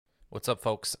What's up,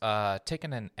 folks?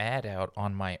 Taking an ad out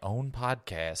on my own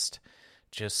podcast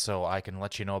just so I can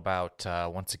let you know about,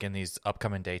 once again, these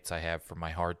upcoming dates I have for my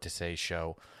Hard to Say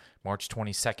show. March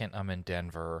 22nd, I'm in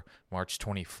Denver. March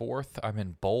 24th, I'm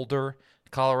in Boulder,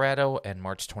 Colorado. And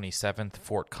March 27th,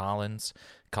 Fort Collins,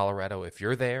 Colorado. If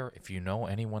you're there, if you know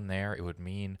anyone there, it would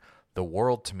mean the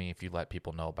world to me if you let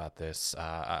people know about this.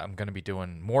 I'm going to be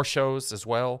doing more shows as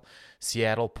well.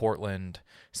 Seattle, Portland,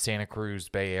 Santa Cruz,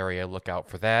 Bay Area. Look out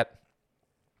for that.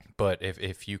 But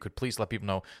if you could please let people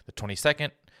know, the 22nd,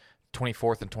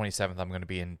 24th, and 27th, I'm going to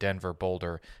be in Denver,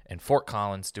 Boulder, and Fort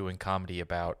Collins doing comedy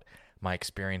about my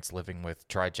experience living with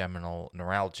trigeminal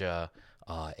neuralgia,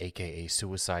 a.k.a.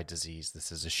 suicide disease.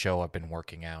 This is a show I've been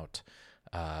working out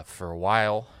for a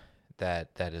while that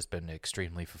has been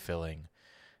extremely fulfilling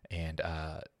and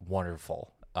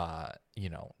wonderful,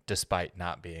 despite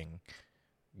not being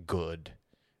good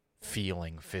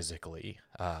feeling physically.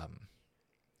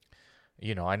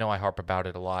 I know I harp about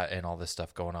it a lot and all this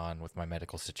stuff going on with my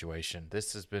medical situation.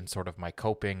 This has been sort of my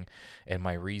coping and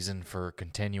my reason for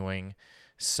continuing.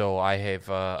 So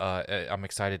I'm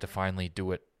excited to finally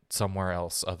do it somewhere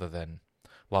else other than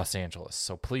Los Angeles.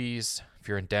 So please, if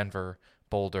you're in Denver,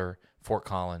 Boulder, Fort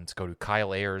Collins, go to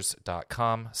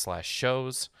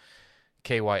kyleayers.com/shows.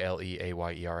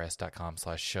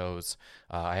 KYLEAYERS.com/shows.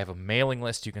 I have a mailing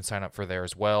list you can sign up for there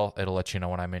as well. It'll let you know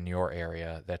when I'm in your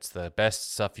area. That's the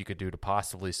best stuff you could do to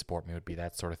possibly support me, would be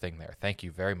that sort of thing there. Thank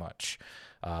you very much.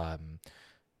 I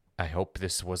hope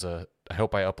I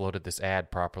uploaded this ad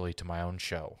properly to my own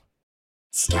show.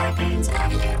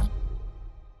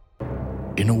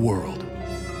 In a world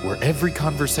where every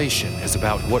conversation is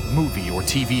about what movie or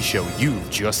TV show you've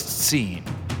just seen,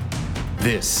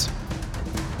 this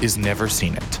is Never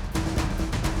Seen It.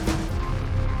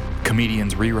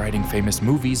 Comedians rewriting famous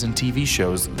movies and TV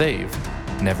shows they've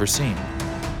never seen.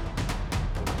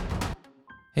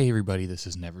 Hey everybody, this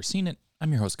is Never Seen It.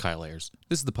 I'm your host, Kyle Ayers.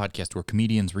 This is the podcast where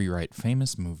comedians rewrite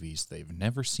famous movies they've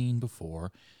never seen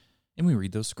before, and we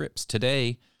read those scripts.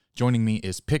 Today, joining me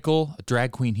is Pickle, a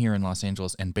drag queen here in Los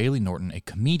Angeles, and Bailey Norton, a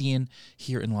comedian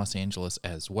here in Los Angeles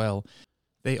as well.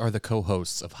 They are the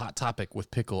co-hosts of Hot Topic with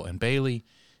Pickle and Bailey,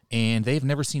 and they've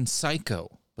never seen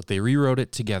Psycho, but they rewrote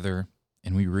it together,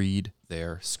 and we read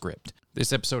their script.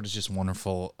 This episode is just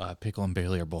wonderful. Pickle and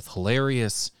Bailey are both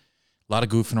hilarious. A lot of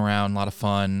goofing around, a lot of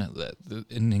fun.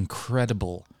 An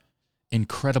incredible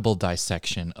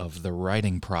dissection of the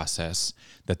writing process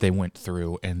that they went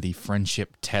through and the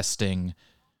friendship testing,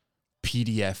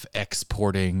 PDF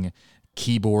exporting,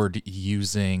 keyboard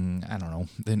using, I don't know.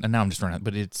 And now I'm just running out,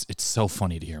 but it's so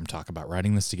funny to hear them talk about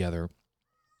writing this together.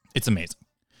 It's amazing.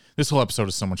 This whole episode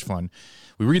is so much fun.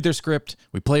 We read their script,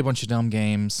 we play a bunch of dumb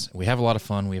games, we have a lot of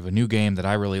fun. We have a new game that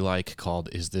I really like called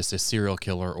Is This a Serial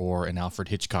Killer or an Alfred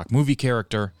Hitchcock Movie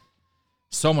Character?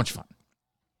 So much fun.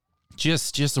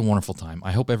 Just a wonderful time.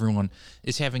 I hope everyone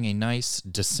is having a nice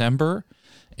December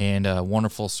and a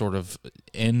wonderful sort of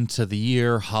end to the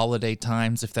year, holiday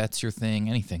times, if that's your thing,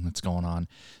 anything that's going on.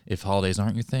 If holidays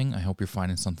aren't your thing, I hope you're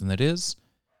finding something that is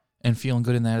and feeling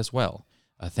good in that as well.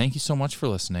 Thank you so much for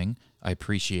listening. I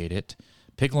appreciate it.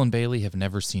 Pickle and Bailey have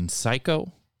never seen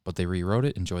Psycho, but they rewrote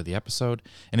it. Enjoy the episode.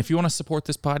 And if you want to support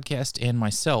this podcast and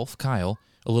myself, Kyle,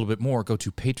 a little bit more, go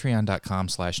to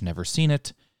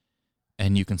patreon.com/neverseenit,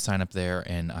 and you can sign up there,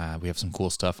 and we have some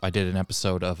cool stuff. I did an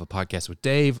episode of a podcast with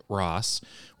Dave Ross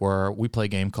where we play a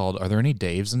game called Are There Any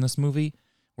Daves in This Movie?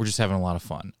 We're just having a lot of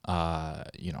fun.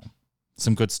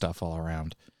 Some good stuff all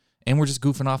around. And we're just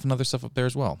goofing off and other stuff up there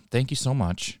as well. Thank you so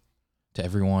much to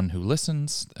everyone who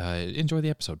listens. Enjoy the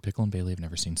episode. Pickle and Bailey have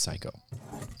never seen Psycho.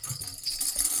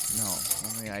 No,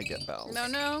 only I get bells.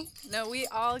 No, we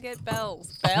all get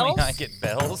bells. Only Bells? I get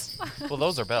bells? Well,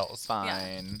 those are bells.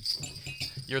 Fine.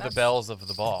 You're the bells of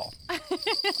the ball.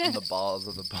 And the balls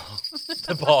of the ball.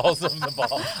 The balls of the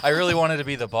ball. I really wanted to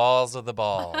be the balls of the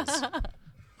balls.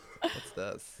 What's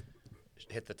this?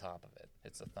 Hit the top of it.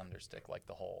 It's a thunder stick like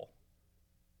the hole.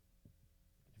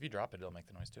 If you drop it, it'll make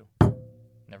the noise too.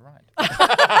 Never mind.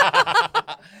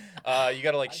 You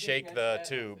got to shake the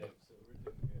tube.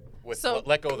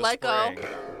 Let go of the spring.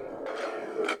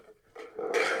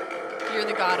 You're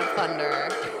the god of thunder.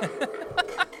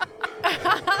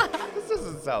 This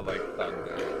doesn't sound like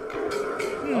thunder.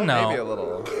 Oh, No. Maybe a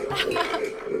little.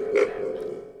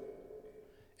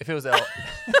 If it was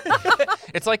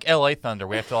it's like LA thunder.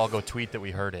 We have to all go tweet that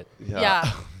we heard it.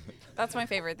 Yeah. That's my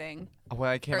favorite thing. When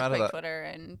I came out of Earthquake Twitter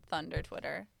and thunder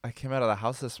Twitter. I came out of the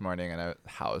house this morning, and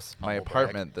my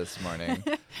apartment this morning,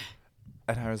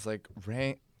 and I was like,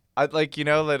 rain. Like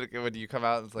when you come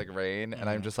out, it's like rain, and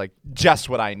I'm just like, just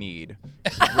what I need,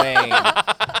 rain.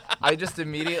 I just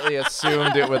immediately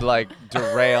assumed it would like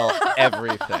derail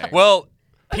everything. Well,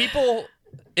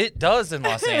 it does in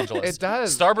Los Angeles. It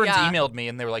does. Starburns Yeah. emailed me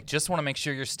and they were like, just want to make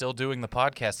sure you're still doing the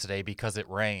podcast today because it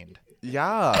rained.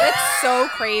 Yeah. It's so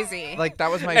crazy. Like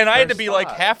that was my And I had to first be like,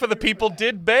 thought. half of the people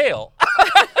did bail.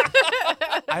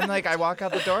 I'm like, I walk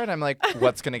out the door and I'm like,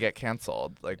 what's gonna get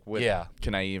canceled? Like, Yeah.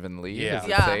 can I even leave? Yeah. Is it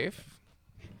Yeah. safe?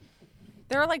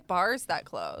 There are like bars that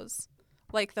close.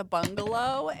 Like the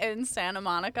Bungalow in Santa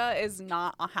Monica is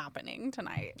not happening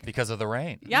tonight. Because of the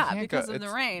rain. Yeah, can't because go- of the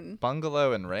it's rain.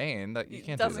 Bungalow and rain. That you It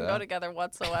can't doesn't do go that. together I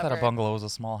thought a whatsoever. bungalow was a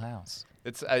small house.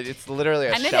 It's literally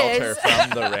a And it shelter is. from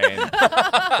the rain.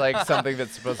 It's like something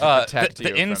that's supposed to protect you. The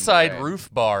from the inside rain. roof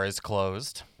bar is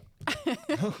closed.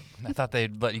 I thought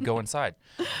they'd let you go inside.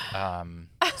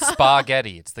 Spa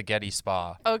Getty. It's the Getty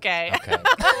Spa. Okay. Okay.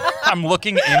 I'm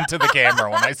looking into the camera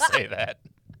when I say that.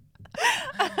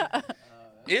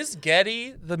 Is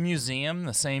Getty, the museum,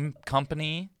 the same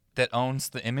company that owns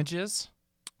the images?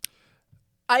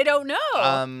 I don't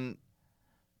know.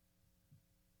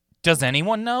 Does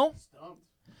anyone know?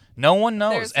 No one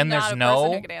knows, There's and not there's a person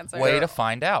no who could answer. way to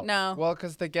find out. no. Well,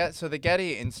 because the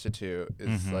Getty Institute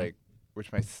is Mhm. like,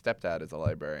 which my stepdad is a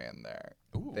librarian there.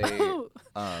 Ooh. They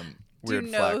Do you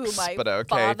weird know flex, who my but okay.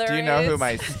 father Do you know who is?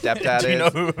 my stepdad do you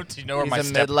is? know who? Do you know where He's my a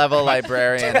step? mid-level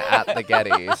librarian at the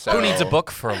Getty. So Who needs a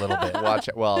book for a little bit? Watch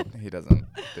it. Well, he doesn't.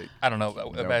 I don't know.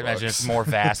 I imagine books. it's more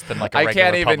vast than like a I regular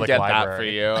can't even public get library. that for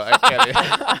you. I can't.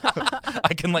 Even,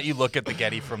 I can let you look at the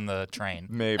Getty from the train.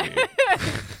 maybe.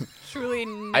 Truly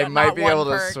I not might be one able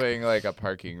to perk. swing like a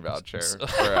parking voucher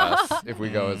for us if we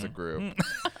go as a group.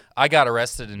 I got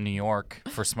arrested in New York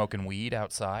for smoking weed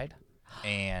outside,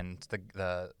 and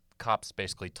the cops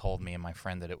basically told me and my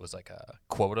friend that it was like a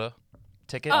quota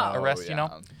ticket Oh. arrest, you know?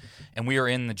 yeah. And we were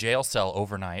in the jail cell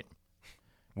overnight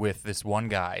with this one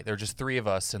guy. There were just three of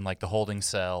us in like the holding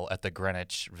cell at the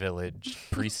Greenwich Village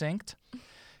precinct.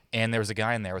 And there was a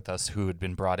guy in there with us who had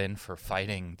been brought in for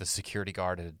fighting the security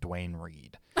guard at Dwayne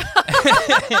Reed.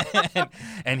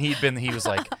 and he was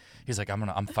like,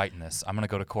 I'm fighting this. I'm gonna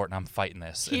go to court and I'm fighting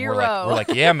this. And Hero. we're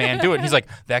like, yeah, man, do it. And he's like,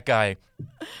 that guy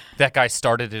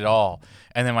started it all.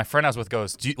 And then my friend I was with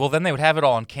goes, well, then they would have it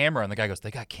all on camera. And the guy goes,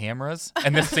 they got cameras?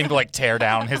 And this seemed to like tear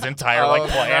down his entire like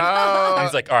plan. no. And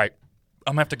he's like, all right,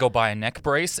 I'm gonna have to go buy a neck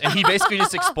brace. And he basically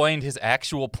just explained his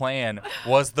actual plan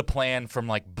was the plan from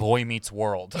like Boy Meets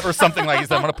World or something like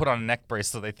that. I'm gonna put on a neck brace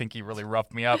so they think he really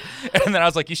roughed me up. And then I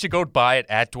was like, you should go buy it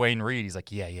at Dwayne Reed. He's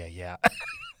like, yeah.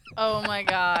 Oh my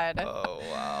god. Oh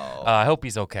wow. I hope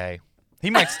he's okay. He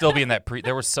might still be in that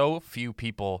there were so few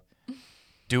people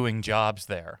doing jobs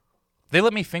there. They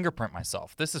let me fingerprint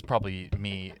myself. This is probably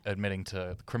me admitting to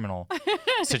the criminal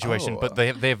situation, but they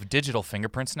have digital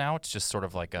fingerprints now. It's just sort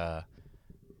of like a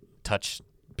touch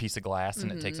piece of glass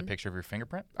and it takes a picture of your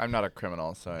fingerprint. I'm not a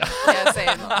criminal, so Yeah, same.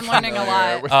 I'm learning a familiar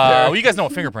lot. with Well, you guys know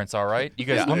what fingerprints are, right? You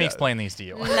guys, Yeah. let me Yeah. explain these to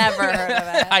you. Never heard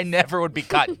of it. I never would be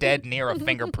caught dead near a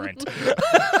fingerprint.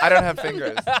 I don't have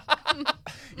fingers.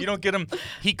 You don't get him.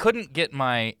 He couldn't get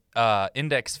my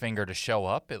index finger to show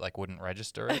up. It like wouldn't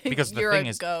register it because the You're thing a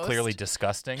is ghost. clearly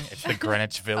disgusting. It's the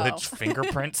Greenwich Village Oh.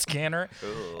 fingerprint scanner.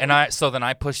 Ooh. And then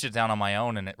I pushed it down on my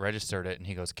own and it registered it. And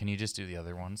he goes, "Can you just do the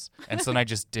other ones?" And so then I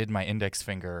just did my index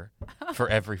finger for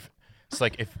every. It's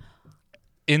like if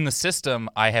in the system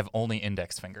I have only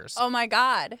index fingers. Oh my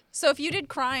god. So if you did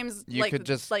crimes You like could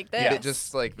just like this, yeah,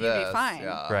 just like you'd be this. fine.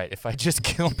 Yeah. Right. If I just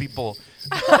kill people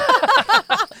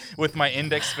with my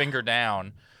index finger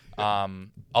down.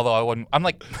 Although I wouldn't, I'm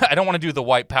like, I don't want to do the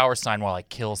white power sign while I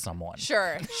kill someone.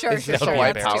 Sure. Is this That would a be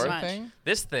white That's too power much. thing?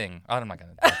 This thing, I'm not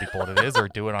going to tell people what it is or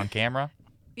do it on camera.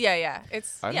 Yeah.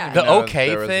 It's I didn't yeah. even The know okay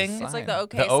there was a thing- It's like sign. the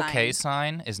okay The sign. okay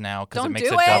sign is now, because it Don't makes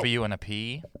do a it. W and a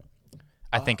P.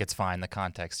 I think it's fine. The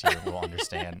context here will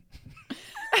understand.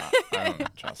 I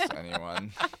don't trust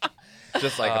anyone.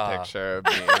 Just like a picture of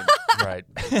me. Right.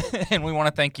 And we want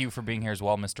to thank you for being here as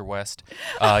well, Mr. West.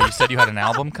 You said you had an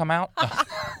album come out?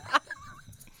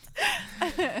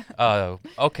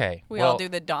 Okay. We well, all do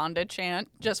the Donda chant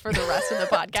just for the rest of the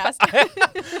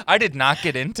podcast. I did not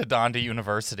get into Donda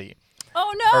University.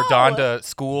 Oh no. Or Donda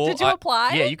School. Did you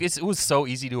apply? Yeah, it was so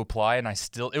easy to apply, and I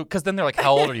still because then they're like,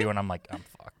 "How old are you?" And I'm like, "I'm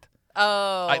fucked."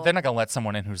 Oh. They're not gonna let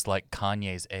someone in who's like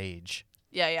Kanye's age.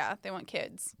 Yeah. They want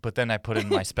kids. But then I put in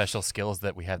my special skills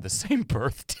that we have the same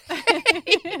birthday.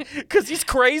 Because he's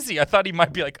crazy. I thought he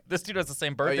might be like, this dude has the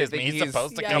same birthday you as me. think He's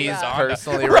supposed to yeah, come yeah. to Donda.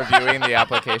 Personally reviewing the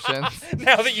applications.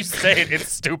 Now that you say it, it's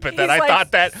stupid that He's I like,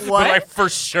 thought that, "What?" but I for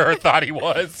sure thought he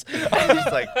was. He's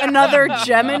like, Another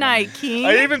Gemini king.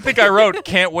 I even think I wrote,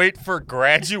 "Can't wait for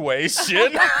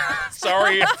graduation."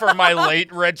 sorry for my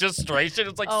late registration.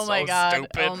 It's like Oh my so god.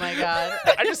 stupid. Oh my god.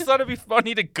 I just thought it'd be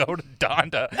funny to go to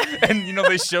Donda and,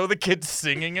 they show the kids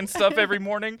singing and stuff every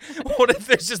morning. What if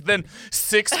there's just then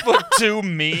 6'2"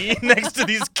 me next to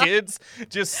these kids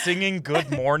just singing Good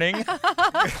Morning?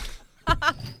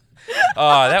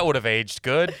 That would have aged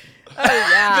good. Oh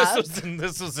yeah.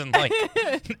 This was in like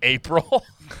April.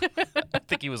 I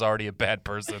think he was already a bad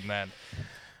person then.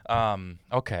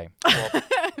 Okay. Well,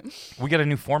 we got a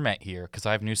new format here because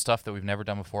I have new stuff that we've never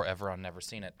done before ever on Never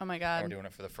Seen It. Oh my And god. we're doing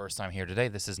it for the first time here today.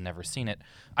 This is Never Seen It.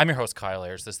 I'm your host, Kyle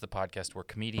Ayers. This is the podcast where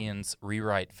comedians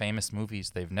rewrite famous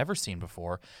movies they've never seen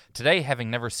before. Today, having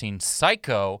never seen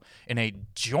Psycho in a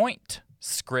joint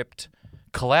script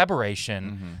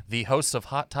collaboration, the hosts of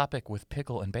Hot Topic with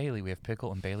Pickle and Bailey. We have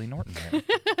Pickle and Bailey Norton here.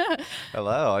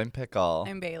 Hello, I'm Pickle.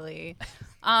 I'm Bailey.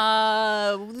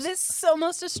 This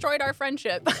almost destroyed our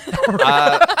friendship.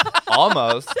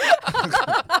 Almost.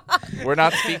 We're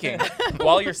not speaking.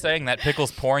 While you're saying that,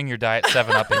 Pickle's pouring your Diet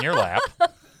 7-Up in your lap.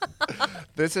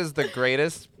 This is the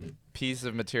greatest piece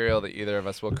of material that either of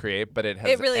us will create, but it has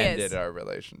It really ended is. our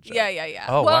relationship. Yeah.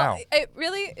 Oh, well, wow.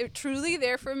 It truly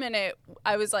there for a minute,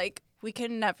 I was like, we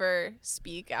can never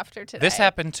speak after today. This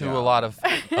happened to Yeah. a lot of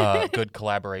good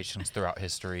collaborations throughout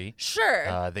history.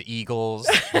 Sure. The Eagles,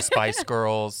 the Spice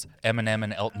Girls, Eminem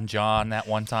and Elton John that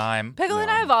one time. Pickle and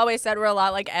I have always said we're a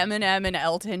lot like Eminem and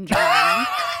Elton John.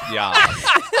 Yeah.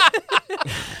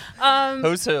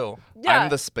 Who's who? Yeah. I'm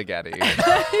the spaghetti.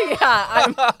 Yeah.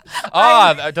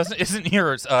 Isn't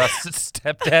your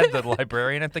stepdad the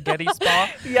librarian at the Getty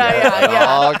Spa? Yeah. It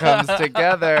all comes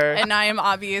together. And I am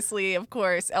obviously, of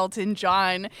course, Elton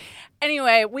John.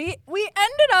 Anyway, we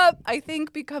ended up, I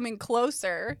think, becoming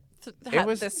closer.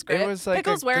 This script. it was like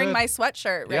Pickle's a wearing good- my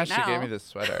sweatshirt right Yeah, now. she gave me this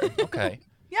sweater Okay.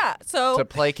 Yeah. So to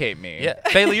placate me. Yeah,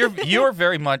 Bailey, you're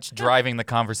very much driving the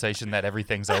conversation that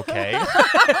everything's okay.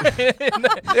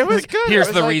 It was good. Here's It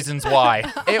was the like- reasons why.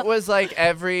 It was like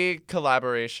every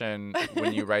collaboration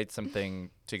when you write something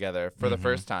together for the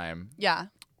first time. yeah.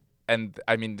 And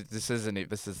I mean, this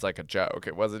is like a joke.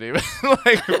 It wasn't even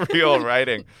like real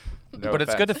writing. No But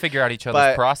it's good to offense. figure out each other's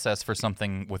But- process for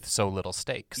something with so little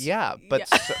stakes. Yeah, but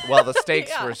Yeah. the stakes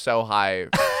Yeah. were so high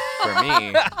for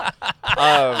me.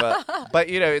 But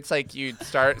it's like you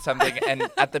start something, and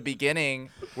at the beginning,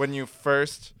 when you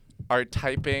first are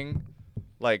typing,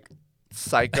 like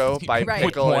Psycho by Right.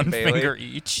 With Pickle one and Bailey, finger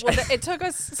each. Well, it took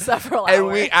us several hours. and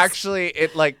we actually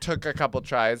it like took a couple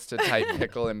tries to type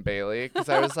Pickle and Bailey because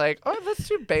I was like, oh, let's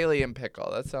do Bailey and Pickle.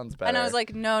 That sounds better. And I was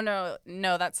like, no,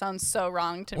 that sounds so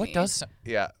wrong to me. What does?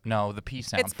 yeah. No, the P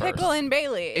sound It's first. Pickle and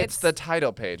Bailey. It's the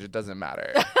title page. It doesn't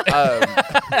matter.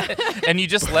 And you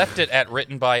just left it at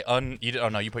written by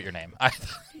you put your name.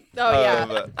 Oh,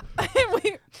 yeah.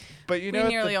 we But we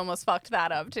nearly almost fucked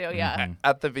that up, too. Yeah. Mhm.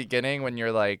 at the beginning when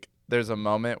you're like, there's a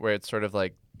moment where it's sort of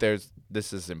like,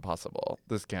 this is impossible.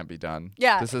 This can't be done.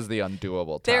 Yeah. This is the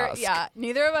undoable There, task. yeah.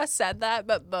 Neither of us said that,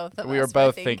 but both of us We were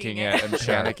both thinking it and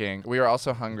panicking. We were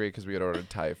also hungry because we had ordered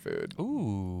Thai food.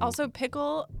 Ooh. Also,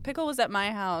 Pickle was at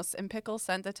my house, and Pickle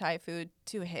sent the Thai food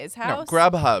to his No, house.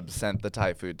 Grubhub sent the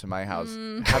Thai food to my house,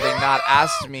 having not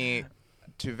asked me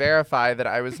to verify that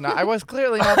I was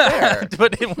clearly not there.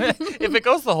 But if it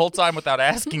goes the whole time without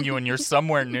asking you and you're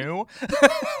somewhere new,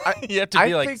 you have to be I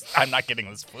like, think- I'm not getting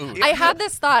this food. I had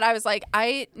this thought. I was like,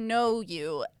 I know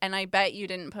you, and I bet you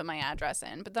didn't put my address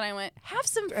in. But then I went, have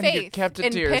some And faith you kept it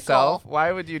in to Pickle. yourself.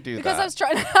 Why would you do Because that? I was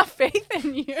trying to have faith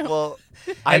in you. Well,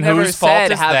 I And never whose fault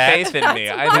said is have that? faith in me.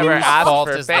 I That's never whose asked fault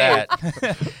for is faith.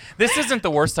 that? This isn't the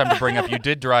worst time to bring up. You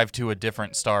did drive to a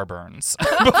different Starburns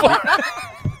before.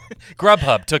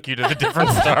 Grubhub took you to the different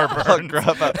Oh, Starburns.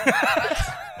 Grubhub.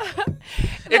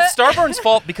 It's Starburns'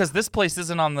 fault because this place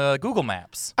isn't on the Google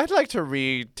Maps. I'd like to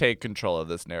retake control of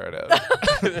this narrative.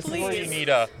 This is where you need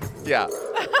a. Yeah.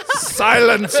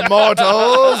 Silence,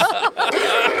 mortals!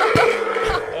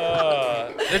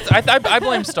 I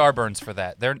blame Starburns for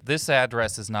that. This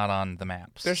address is not on the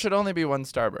maps. There should only be one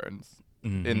Starburns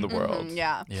in the world.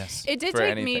 Yeah. Yes. It did For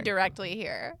take me anything. directly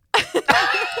here.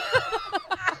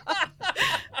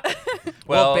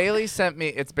 Well, Bailey sent me.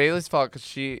 It's Bailey's fault because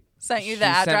she Sent you she the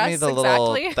address sent me the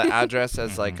little exactly. the address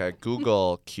as like a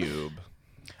Google cube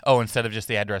Oh, instead of just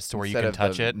the address to where you instead can of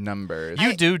touch the it. numbers.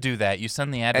 You do that. You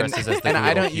send the addresses as the and I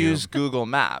Google don't cube. use Google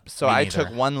Maps, so Me I neither.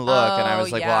 took one look and I Oh,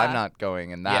 was like, well, yeah. I'm not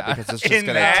going in that Yeah. because it's just In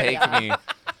gonna that? take me.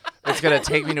 It's gonna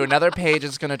take me to another page.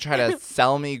 It's gonna try to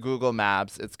sell me Google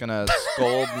Maps. It's gonna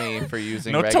scold me for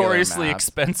using Notoriously regular maps.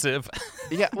 expensive.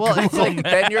 Yeah, well, it's Google like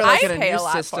then you're like I in a pay new a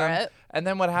lot for system, it. And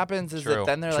then what happens is that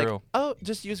then they're True. like, oh,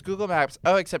 just use Google Maps.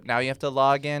 Oh, except now you have to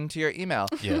log in to your email.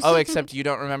 Yes. Oh, except you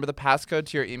don't remember the passcode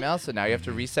to your email, so now you have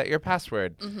to reset your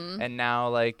password. And now,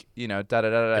 like, you know,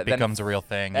 It becomes a real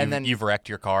thing. and then you've wrecked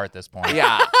your car at this point.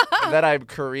 Yeah. Then I'm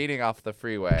careening off the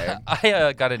freeway.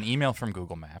 I got an email from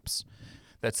Google Maps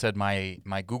that said my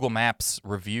Google Maps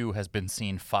review has been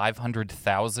seen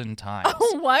 500,000 times.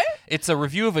 What? It's a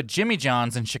review of a Jimmy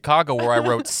John's in Chicago where I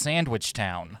wrote Sandwich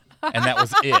Town, and that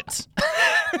was it.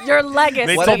 Your legacy.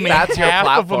 They What told if me that's your half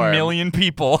of a platform? million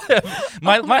people.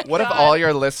 my What if all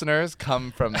your listeners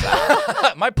come from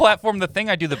that? my platform, the thing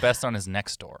I do the best on is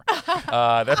Nextdoor.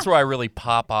 That's where I really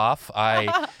pop off.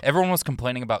 Everyone was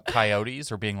complaining about coyotes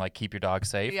or being like, keep your dog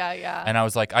safe. Yeah. And I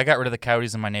was like, I got rid of the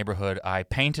coyotes in my neighborhood. I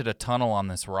painted a tunnel on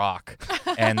this rock,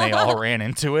 and they all ran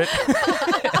into it.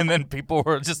 And then people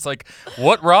were just like,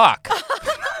 what rock?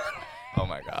 Oh,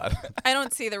 my God. I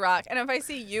don't see the rock. And if I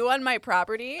see you on my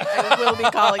property, I will be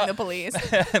calling the police.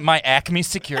 My Acme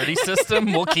security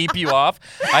system will keep you off.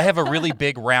 I have a really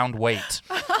big round weight.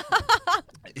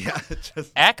 Yeah,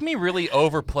 Acme really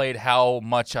overplayed how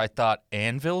much I thought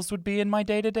anvils would be in my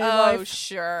day-to-day Oh, life.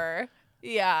 sure.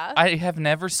 Yeah. I have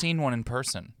never seen one in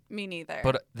person, Me neither.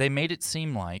 but they made it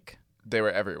seem like they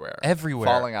were everywhere. everywhere.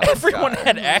 Falling out of Everyone the sky.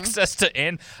 had access to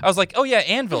I was like, oh yeah,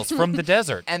 anvils from the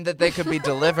desert. And that they could be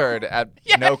delivered at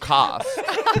no cost.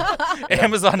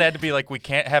 Amazon had to be like, Acme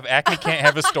can't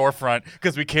have a storefront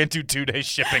because we can't do 2-day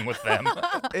shipping with them.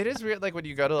 It is weird, like when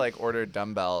you go to like order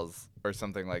dumbbells or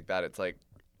something like that, it's like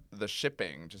the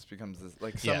shipping just becomes this,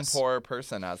 like some Yes. poor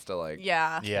person has to like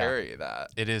yeah. carry that.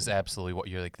 It is absolutely what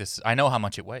you're like. I know how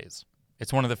much it weighs.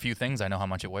 It's one of the few things I know how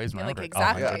much it weighs when I Like order it.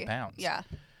 exactly. 100 pounds. Yeah.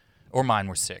 Or mine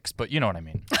were 6, but you know what I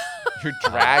mean. You're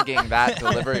dragging that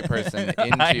delivery person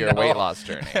into your weight know. loss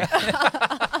journey.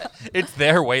 It's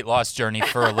their weight loss journey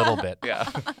for a little bit. Yeah.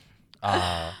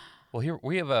 Well, here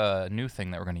we have a new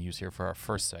thing that we're going to use here for our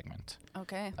first segment.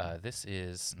 Okay. This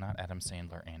is not Adam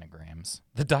Sandler anagrams.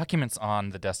 The documents on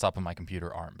the desktop of my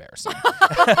computer are embarrassing.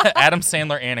 Adam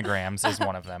Sandler anagrams is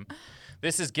one of them.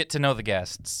 This is get to know the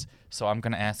guests. So I'm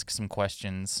going to ask some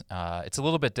questions. It's a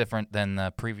little bit different than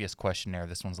the previous questionnaire.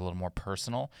 This one's a little more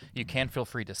personal. You can feel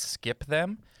free to skip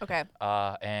them. Okay.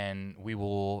 And we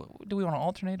will. Do we want to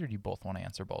alternate, or do you both want to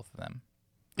answer both of them?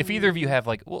 If either of you have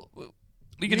like, well,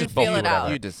 we can You just both feel do it whatever.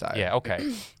 out. You decide. Yeah.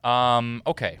 Okay.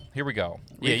 Okay. Here we go.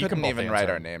 We you can couldn't both even answer. write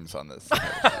our names on this.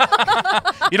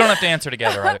 You don't have to answer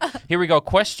together. Either. Here we go.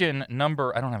 Question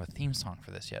number. I don't have a theme song for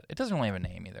this yet. It doesn't really have a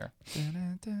name either.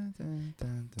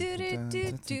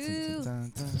 Do-do-do-do.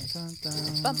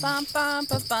 Bum, bum, bum,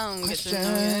 bum, bum. Get to know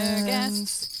your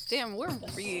guests. Damn, we're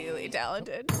really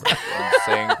talented. In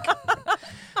sync.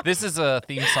 This is a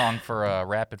theme song for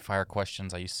rapid fire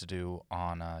questions I used to do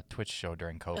on a Twitch show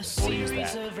during COVID. We'll use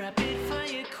that. Of rapid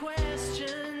fire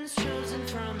questions chosen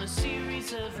from a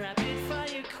series of rapid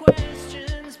fire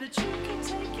questions, but you can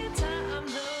take your time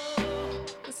though.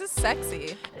 This is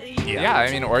sexy. Yeah, I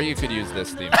mean, or you could use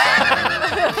this theme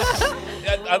song.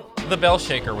 The bell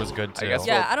shaker was good too. I guess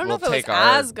Yeah, I don't know we'll if it was take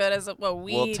our- as good as what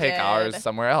we We'll take did. ours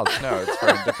somewhere else. No, it's for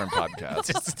a different podcast.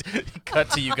 Just cut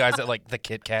to you guys at like the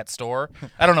Kit Kat store.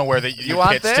 I want you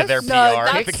want pitch to this? their No, PR.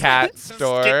 that's- Kit Kat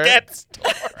store. Kit Kat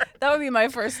store. That would be my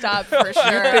first stop for sure.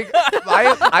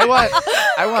 I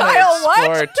want Kyle, to what?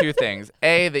 explore two things.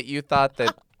 A, that you thought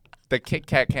that the Kit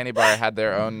Kat candy bar had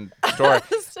their own store,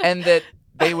 and that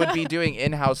they would be doing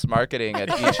in-house marketing at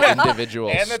each individual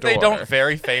And store. that they don't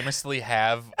very famously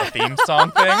have a theme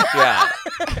song thing. Yeah.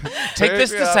 Take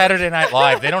this to Yeah. Saturday Night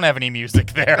Live. They don't have any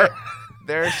music there.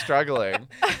 They're struggling.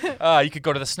 You could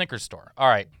go to the Snickers store. All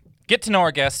right. Get to know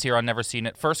our guests here on Never Seen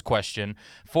It. First question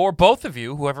for both of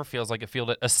you, whoever feels like it, field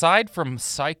it. Aside from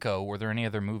Psycho, were there any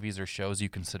other movies or shows you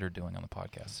considered doing on the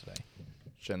podcast today?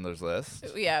 Schindler's List.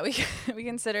 Yeah, we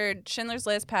considered Schindler's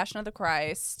List, Passion of the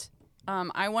Christ.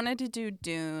 I wanted to do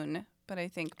Dune, but I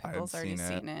think Pickle's already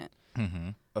seen it. Mm-hmm.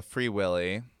 A Free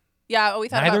Willy. Yeah, we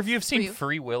thought Neither about of you have seen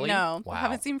Free Willy? No, Wow.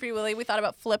 haven't seen Free Willy. We thought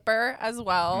about Flipper as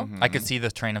well. I could see the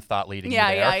train of thought leading Yeah,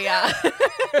 you there. yeah.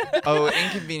 Oh,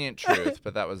 Inconvenient Truth,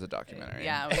 but that was a documentary.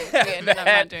 Yeah, we ended up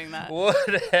not doing that.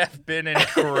 Would have been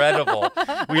incredible.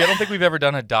 I don't think we've ever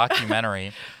done a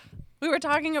documentary. We were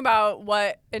talking about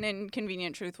what an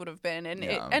Inconvenient Truth would have been, and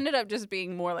it Yeah. ended up just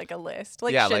being more like a list,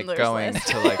 like yeah, Schindler's like going List.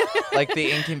 to like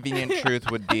the Inconvenient Truth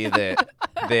would be that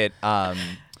the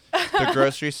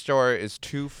grocery store is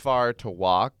too far to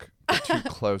walk, but too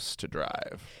close to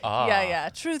drive. Ah. Yeah.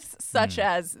 Truths such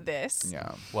as this.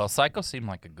 Yeah. Well, Psycho seemed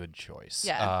like a good choice.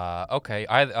 Yeah. Okay.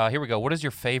 Here we go. What is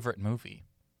your favorite movie?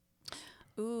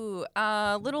 Ooh,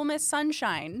 Little Miss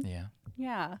Sunshine. Yeah.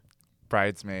 Yeah.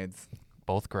 Bridesmaids.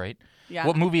 Both great. Yeah.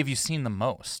 What movie have you seen the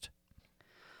most?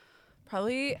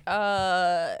 Probably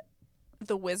The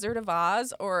Wizard of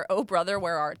Oz or Oh Brother,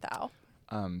 Where Art Thou?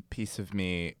 Piece of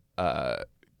Me, the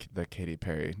Katy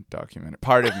Perry documentary.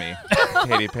 Part of Me,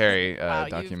 Katy Perry Wow,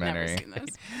 documentary. You've never seen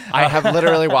this. I have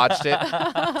literally watched it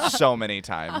so many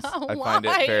times. I find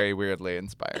Why? it very weirdly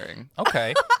inspiring.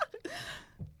 Okay.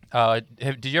 Have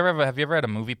you ever had a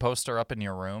movie poster up in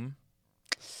your room?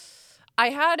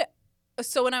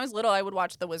 So when I was little, I would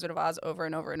watch The Wizard of Oz over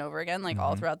and over and over again, like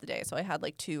all throughout the day. So I had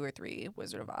like 2 or 3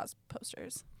 Wizard of Oz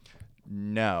posters.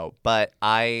 No, but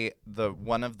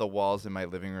one of the walls in my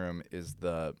living room is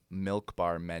the Milk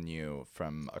Bar menu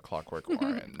from A Clockwork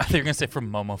Orange. I think you're gonna say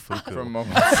from Momofuku. From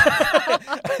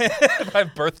My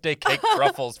birthday cake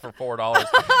truffles for $4.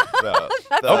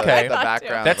 The Okay.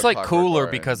 background. That's of A like Clockwork cooler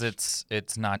Orange. because it's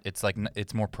not. It's like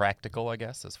it's more practical, I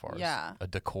guess, as far as Yeah. a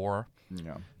decor.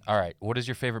 Yeah. All right. What is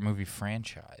your favorite movie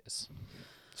franchise?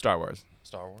 Star Wars.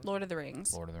 Star Wars. Lord of the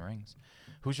Rings. Lord of the Rings.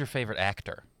 Who's your favorite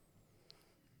actor?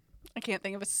 I can't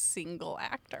think of a single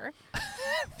actor.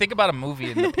 Think about a movie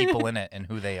and the people in it and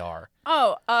who they are.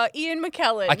 Oh, Ian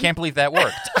McKellen. I can't believe that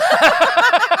worked.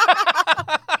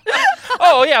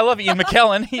 Oh yeah, I love Ian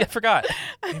McKellen. I forgot.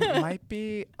 It might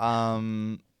be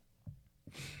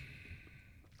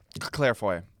Claire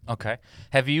Foy. Okay.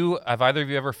 Have either of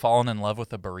you ever fallen in love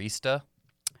with a barista?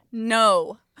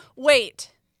 No.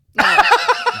 Wait. No.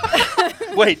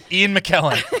 Wait, Ian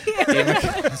McKellen.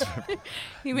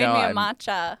 He made No, me a I'm-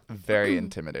 matcha. Very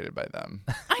intimidated by them.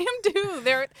 I am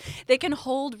too. They can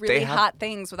hold really have- hot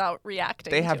things without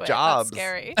reacting. they to have it. jobs. That's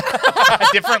scary.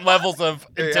 Different levels of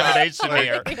intimidation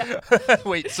here.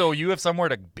 Wait, so you have somewhere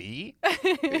to be?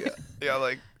 Yeah,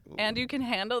 like And you can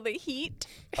handle the heat.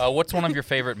 What's one of your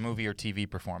favorite movie or TV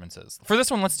performances? For this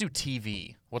one, let's do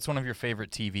TV. What's one of your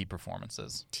favorite TV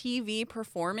performances? TV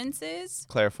performances.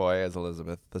 Claire Foy as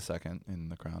Elizabeth II in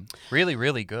The Crown. Really,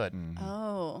 really good.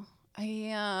 Oh,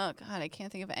 God, I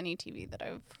can't think of any TV that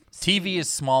I've seen. TV is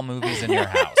small movies in your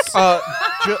house.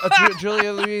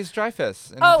 Julia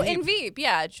Louis-Dreyfus. In Veep.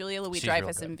 Yeah, Julia She's real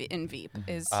Louis-Dreyfus good. in Veep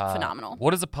is phenomenal.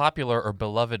 What is a popular or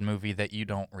beloved movie that you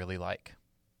don't really like?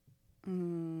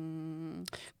 Gone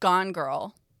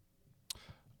Girl.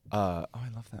 I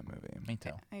love that movie. Me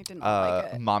too. I didn't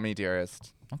like it. Mommy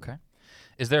Dearest. Okay.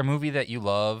 Is there a movie that you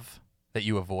love that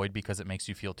you avoid because it makes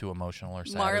you feel too emotional or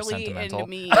sad or Marley sentimental? and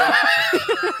Me.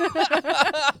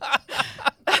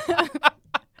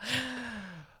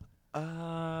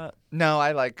 No,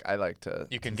 I like to.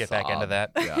 You can to get back into sob.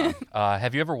 that? Yeah.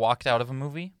 Have you ever walked out of a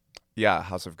movie? Yeah,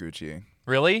 House of Gucci.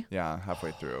 Really? Yeah,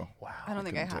 halfway through. Wow. I don't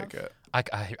think I Couldn't have.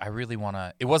 take it. I really want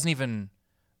to. It wasn't even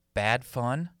bad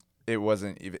fun. It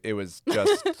wasn't even. It was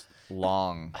just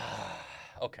long.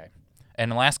 Okay.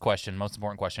 And the last question, most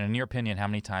important question. In your opinion, how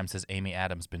many times has Amy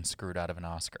Adams been screwed out of an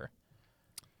Oscar?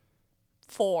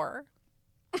 4.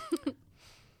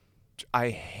 I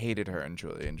hated her in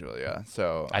Julie and Julia,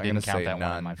 so I I'm didn't gonna count say that none.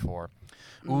 one in my 4.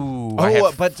 Ooh. I Oh,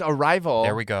 have- but Arrival.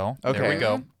 there we go. Okay. There we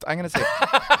go. I'm gonna say.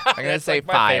 I'm gonna That's say like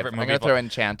my 5. favorite I'm movie gonna of all- throw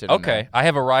Enchanted. in Okay, there. I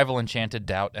have Arrival, Enchanted,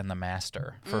 Doubt, and The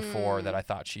Master for 4 that I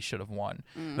thought she should have won.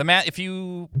 If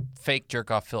you fake jerk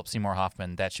off Philip Seymour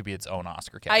Hoffman, that should be its own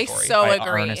Oscar category. so I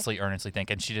agree. earnestly think,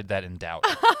 and she did that in Doubt,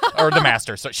 or The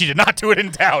Master. So she did not do it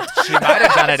in Doubt. She might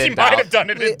have done it She in might Doubt, have done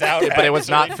it in Doubt, but it was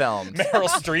not actually. filmed. Meryl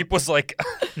Streep was like,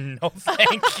 "No,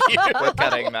 thank you." We're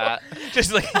cutting that.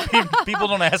 Just like people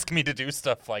don't ask me to do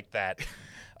stuff like that.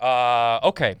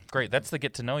 Okay, great. That's the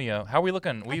get to know you. How are we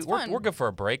looking? That's We're fun. good for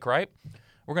a break, right?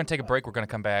 We're gonna take a break. We're gonna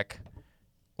come back.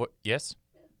 What? Yes.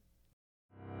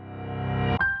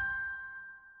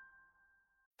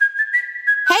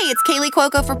 Hey, it's Kaylee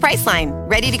Cuoco for Priceline.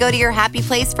 Ready to go to your happy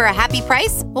place for a happy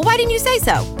price? Well, why didn't you say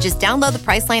so? Just download the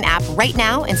Priceline app right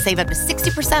now and save up to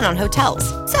 60% on hotels.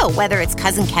 So whether it's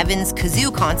Cousin Kevin's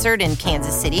Kazoo concert in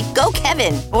Kansas City, go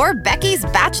Kevin, or Becky's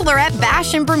Bachelorette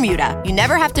Bash in Bermuda, you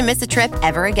never have to miss a trip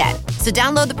ever again. So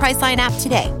download the Priceline app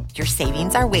today. Your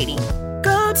savings are waiting.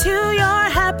 Go to your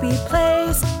happy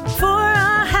place for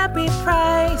a happy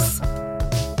price.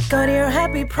 Go to your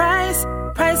happy price,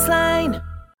 Priceline.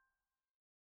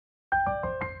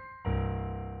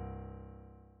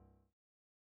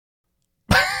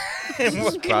 This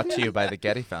is brought to you by the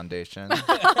Getty Foundation.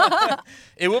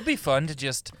 It would be fun to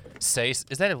just say. Is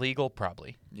that illegal?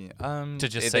 Probably. Yeah, To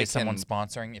just they say can- someone's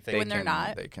sponsoring if they When they're can-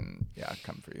 not. They can,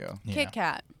 come for you. Yeah. Kit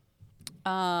Kat.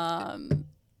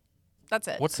 That's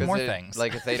it. What's some 'Cause more it- things?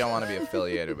 Like if they don't want to be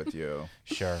affiliated with you.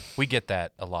 Sure, we get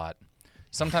that a lot.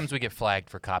 Sometimes we get flagged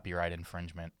for copyright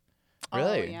infringement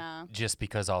Really? Oh, yeah. just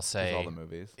because I'll With say, all the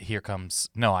movies. "Here comes."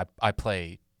 No, I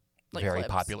play Like very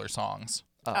clips. popular songs.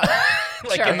 Oh.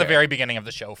 like Sure. in the very beginning of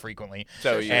the show frequently.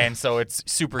 So and so it's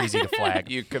super easy to flag.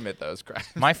 you commit those crimes.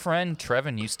 My friend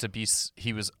Trevin used to be,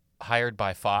 he was hired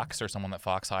by Fox or someone that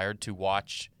Fox hired to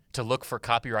look for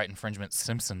copyright infringement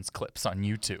Simpsons clips on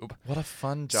YouTube. What a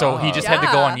fun job. So he just had to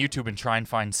go on Yeah. YouTube and try and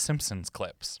find Simpsons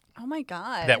clips Oh my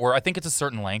god. that were, I think it's a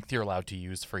certain length you're allowed to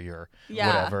use for your Yeah.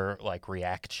 whatever, like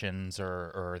reactions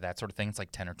or that sort of thing. It's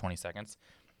like 10 or 20 seconds.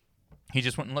 He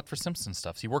just went and looked for Simpsons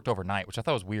stuff. So he worked overnight, which I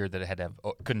thought was weird that it had to have,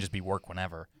 couldn't just be work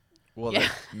whenever. Well, Yeah.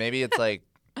 maybe it's like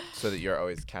so that you're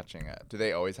always catching it. Do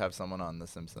they always have someone on The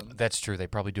Simpsons? That's true. They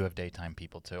probably do have daytime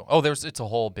people too. Oh, it's a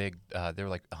whole big, there were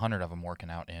like 100 of them working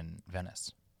out in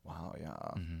Venice. Wow, yeah.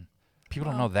 Mm-hmm. People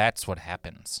don't know that's what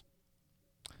happens.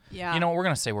 yeah. You know what? We're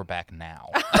going to say we're back now.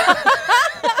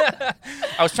 I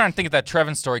was trying to think if that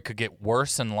Trevin story could get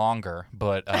worse and longer,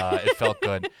 but it felt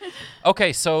good.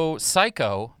 Okay, so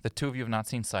Psycho, the two of you have not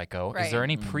seen Psycho. Is there Right.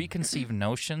 any preconceived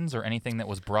notions or anything that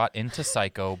was brought into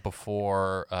Psycho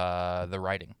before the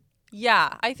writing?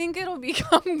 Yeah, I think it'll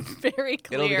become very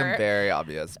clear. It'll become very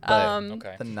obvious. But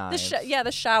Okay. the The knives.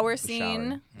 the shower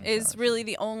scene shower. is really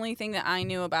the only thing that I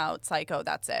knew about Psycho.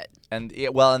 That's it. And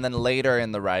and then later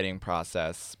in the writing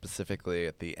process, specifically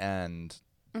at the end,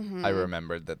 I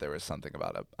remembered that there was something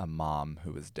about a mom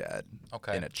who was dead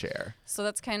Okay. in a chair. So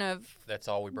that's kind of That's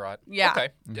all we brought? Yeah. Okay.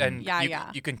 And Yeah, you,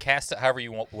 yeah. you can cast it however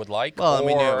you would like. Well,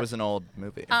 we knew or- it was an old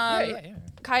movie. yeah.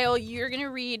 Kyle. You're gonna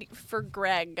read for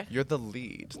Greg. You're the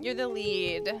lead. You're the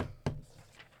lead.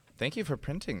 Thank you for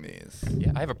printing these.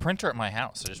 Yeah, I have a printer at my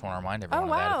house. I just want to remind everyone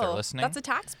Oh of that if they're wow, listening. that's a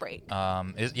tax break.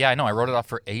 Yeah, I know. I wrote it off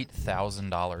for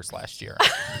 $8,000 last year.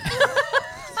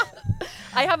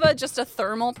 I have just a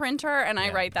thermal printer, and I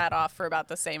write that off for about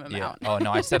the same Yeah. amount. Oh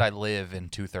no, I said I live in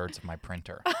 2/3 of my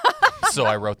printer, so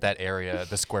I wrote that area,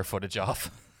 the square footage off.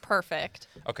 Perfect.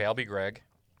 Okay, I'll be Greg.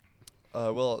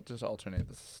 We'll just alternate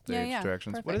the stage yeah,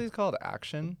 directions. What are perfect. these called?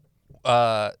 Action?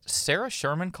 Sarah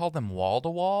Sherman called them wall to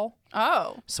wall,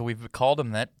 Oh, so we've called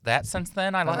them that since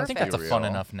then. I think that's a Perfect. fun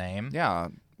Real. enough name. Yeah.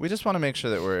 We just want to make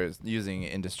sure that we're using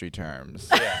industry terms.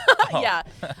 Yeah. yeah.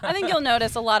 I think you'll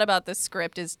notice a lot about this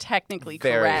script is technically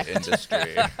Very correct.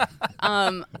 industry.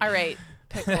 All right.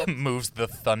 Pickle. Moves the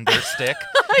thunder stick.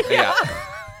 Yeah.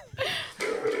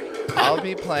 I'll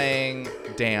be playing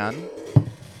Dan.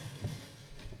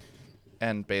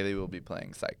 And Bailey will be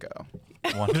playing Psycho.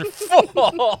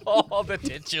 Wonderful. The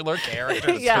titular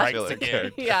character Yeah. strikes Titular again.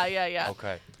 character. Yeah.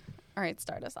 Okay. All right,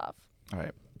 start us off. All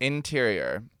right.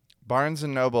 Interior. Barnes &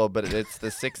 Noble, but it's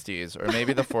the 60s or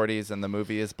maybe the 40s, and the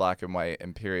movie is black and white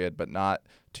and period, but not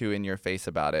too in your face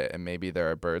about it, and maybe there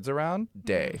are birds around.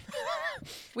 Day.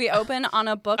 We open on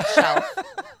a bookshelf.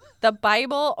 The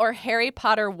Bible or Harry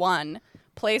Potter 1.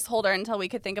 Placeholder until we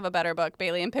could think of a better book.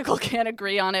 Bailey and Pickle can't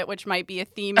agree on it, which might be a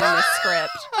theme in this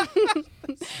script.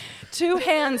 Two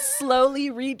hands slowly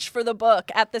reach for the book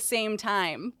at the same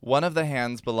time. One of the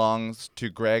hands belongs to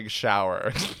Greg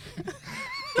Shower.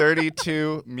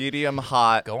 32, medium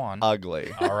hot, Go on.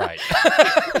 ugly. All right.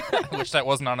 I wish that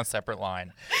wasn't on a separate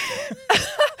line.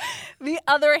 The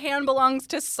other hand belongs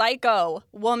to Psycho,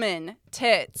 woman,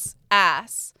 tits,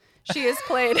 ass. She is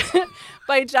played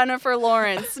by Jennifer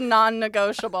Lawrence,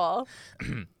 non-negotiable.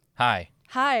 Hi.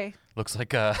 Hi. Looks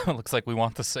like we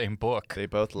want the same book. They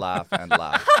both laugh and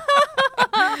laugh.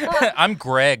 I'm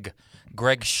Greg.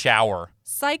 Greg Shower.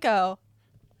 Psycho.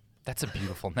 That's a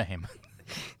beautiful name.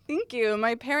 Thank you.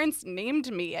 My parents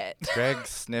named me it. Greg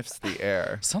sniffs the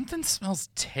air. Something smells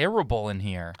terrible in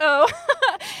here. Oh,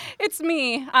 it's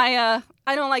me. I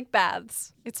don't like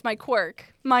baths. It's my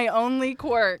quirk. My only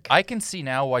quirk. I can see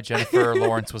now why Jennifer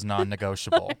Lawrence was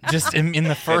non-negotiable. Just in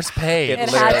the first page. It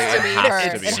has literally to be has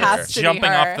her. to be It her. has to be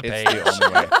Jumping her. off the It's page. the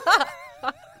only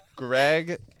way.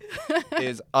 Greg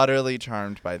is utterly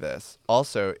charmed by this.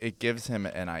 Also, it gives him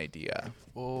an idea.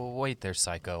 Oh, wait there,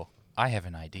 Psycho. I have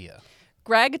an idea.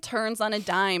 Greg turns on a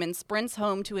dime and sprints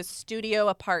home to his studio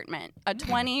apartment. A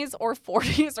 20s or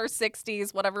 40s or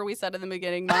 60s, whatever we said in the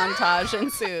beginning, montage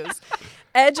ensues.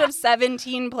 Edge of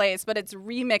 17 plays, but it's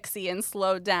remixy and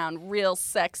slowed down, real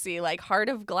sexy, like Heart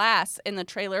of Glass in the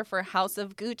trailer for House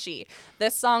of Gucci.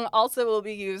 This song also will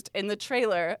be used in the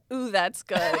trailer. Ooh, that's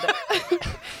good.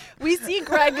 We see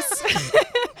Greg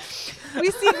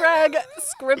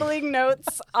scribbling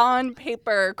notes on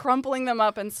paper, crumpling them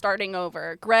up and starting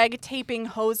over. Greg taping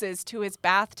hoses to his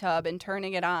bathtub and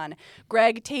turning it on.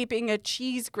 Greg taping a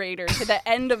cheese grater to the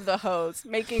end of the hose,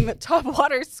 making the tub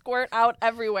water squirt out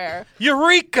everywhere.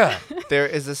 Eureka! There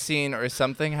is a scene or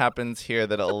something happens here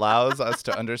that allows us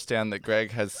to understand that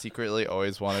Greg has secretly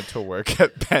always wanted to work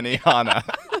at Benihana.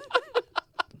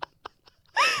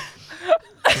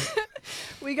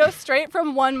 We We go straight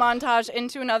from one montage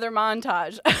into another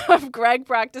montage of Greg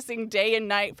practicing day and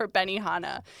night for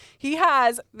Benihana. He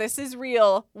has, this is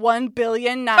real, 1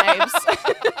 billion knives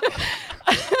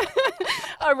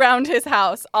around his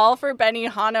house, all for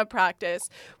Benihana practice.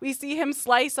 We see him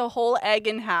slice a whole egg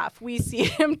in half. We see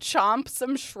him chomp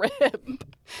some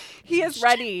shrimp. He is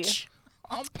ready.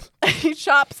 He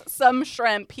chops some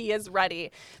shrimp. He is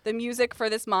ready. The music for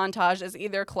this montage is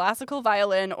either classical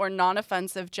violin or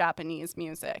non-offensive Japanese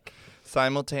music.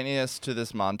 Simultaneous to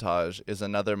this montage is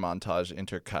another montage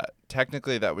intercut.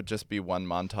 Technically, that would just be one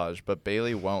montage, but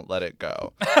Bailey won't let it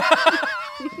go.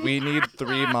 We need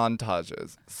 3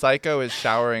 montages. Psycho is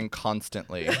showering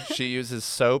constantly. She uses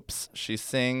soaps. She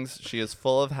sings. She is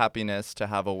full of happiness to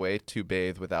have a way to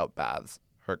bathe without baths.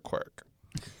 Her quirk.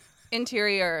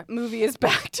 Interior, movie is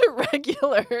back to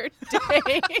regular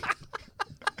day.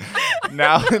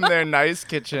 Now in their nice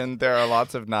kitchen, there are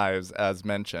lots of knives, as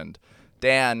mentioned.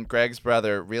 Dan, Greg's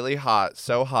brother, really hot,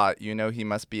 so hot you know he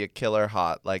must be a killer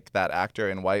hot, like that actor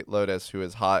in White Lotus who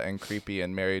is hot and creepy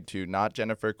and married to not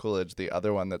Jennifer Coolidge, the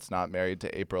other one that's not married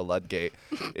to April Ludgate,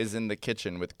 is in the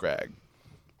kitchen with Greg.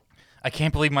 I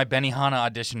can't believe my Benihana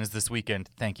audition is this weekend.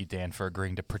 Thank you, Dan, for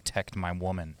agreeing to protect my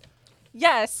woman.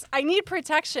 Yes, I need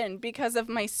protection because of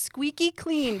my squeaky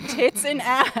clean tits and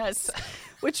ass,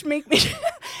 which make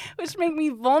me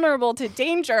vulnerable to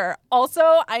danger. Also,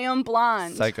 I am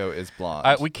blonde. Psycho is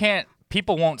blonde. We can't.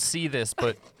 People won't see this,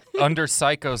 but under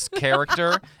Psycho's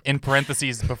character, in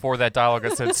parentheses before that dialogue,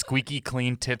 it said "squeaky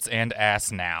clean tits and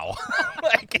ass now."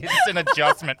 Like it's an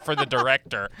adjustment for the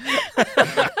director.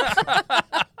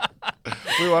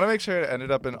 We want to make sure it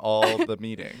ended up in all the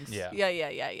meetings.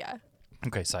 Yeah.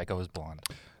 Okay, Psycho is blonde.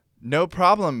 No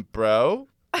problem, bro.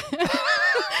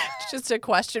 Just a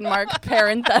question mark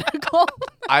parenthetical.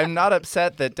 I'm not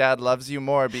upset that Dad loves you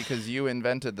more because you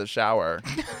invented the shower.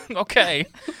 Okay,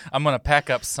 I'm gonna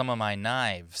pack up some of my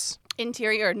knives.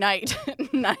 Interior, night,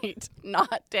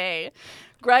 not day.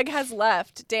 Greg has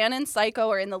left. Dan and Psycho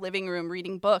are in the living room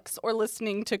reading books or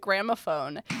listening to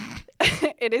gramophone.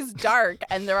 It is dark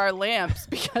and there are lamps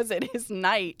because it is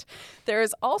night. There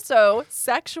is also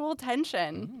sexual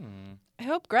tension. I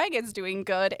hope Greg is doing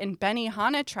good in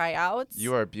Benihana tryouts.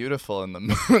 You are beautiful in the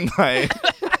moonlight.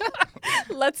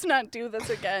 Let's not do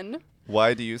this again.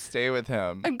 Why do you stay with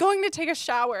him? I'm going to take a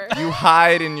shower. You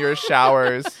hide in your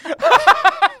showers.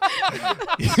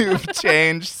 You've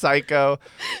changed, Psycho.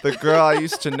 The girl I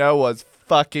used to know was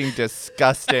fucking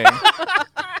disgusting.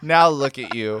 Now look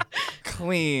at you.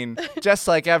 Clean, just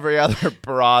like every other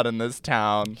broad in this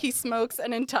town. He smokes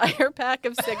an entire pack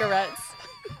of cigarettes.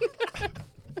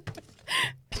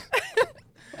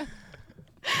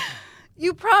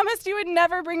 You promised you would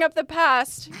never bring up the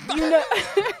past.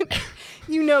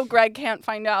 You know Greg can't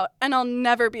find out, and I'll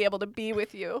never be able to be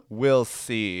with you. We'll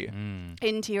see.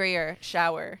 Interior,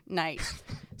 shower, night.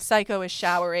 Psycho is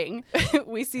showering.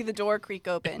 We see the door creak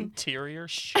open. Interior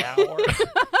shower.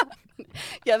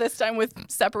 Yeah, this time with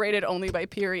separated only by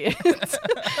periods.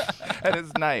 And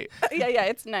it's night. Yeah,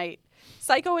 it's night.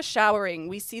 Psycho is showering.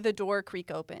 We see the door creak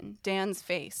open. Dan's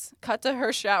face. Cut to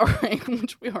her showering,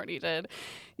 which we already did.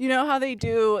 You know how they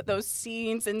do those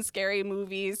scenes in scary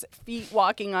movies? Feet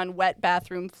walking on wet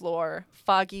bathroom floor,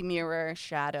 foggy mirror,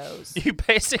 shadows. You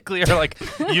basically are like,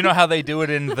 you know how they do it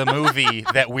in the movie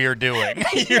that we're doing.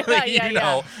 Yeah.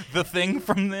 know, the thing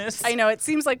from this. I know, it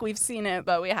seems like we've seen it,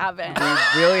 but we haven't.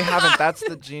 We really haven't. That's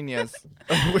the genius.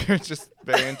 We're just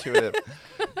very intuitive.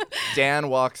 Dan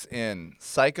walks in.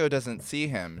 Psycho doesn't see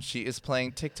him. She is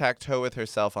playing tic-tac-toe with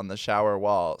herself on the shower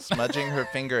wall, smudging her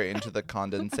finger into the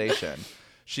condensation.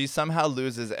 She somehow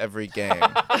loses every game.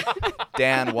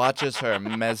 Dan watches her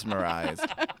mesmerized.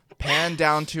 Pan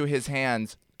down to his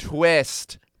hands.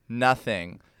 Twist.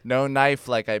 Nothing. No knife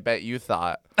like I bet you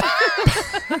thought.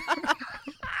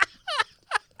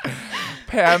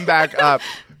 Pan back up.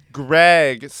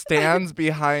 Greg stands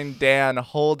behind Dan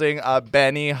holding a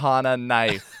Benihana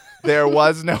knife. There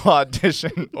was no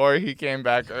audition or he came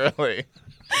back early.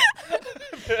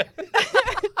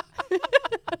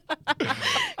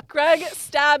 Greg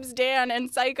stabs Dan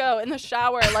and Psycho in the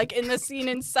shower, like in the scene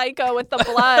in Psycho with the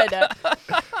blood.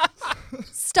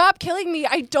 Stop killing me.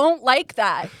 I don't like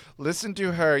that. Listen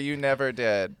to her. You never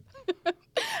did.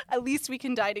 At least we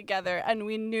can die together, and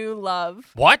we knew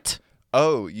love. What?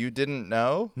 Oh, you didn't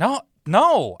know?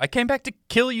 No. I came back to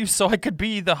kill you so I could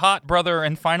be the hot brother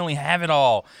and finally have it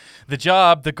all. The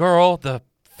job, the girl, the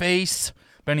face.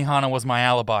 Benihana was my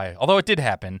alibi, although it did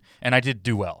happen, and I did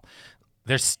do well.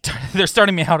 They're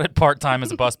starting me out at part-time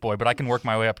as a busboy, but I can work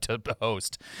my way up to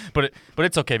host. But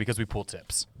it's okay because we pool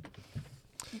tips.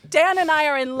 Dan and I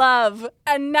are in love,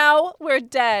 and now we're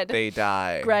dead. They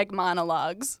die. Greg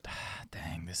monologues.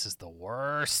 Dang, this is the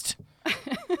worst.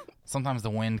 Sometimes the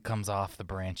wind comes off the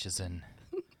branches and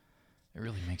it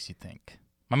really makes you think.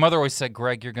 My mother always said,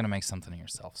 Greg, you're going to make something of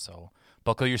yourself, so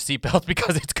buckle your seatbelt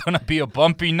because it's going to be a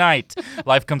bumpy night.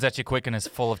 Life comes at you quick and is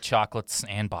full of chocolates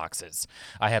and boxes.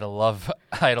 I had a love.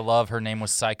 Her name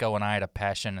was Psycho, and I had a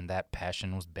passion, and that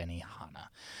passion was Benihana.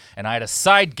 And I had a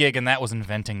side gig, and that was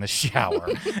inventing the shower.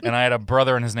 And I had a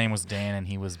brother, and his name was Dan, and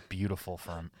he was beautiful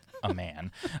for a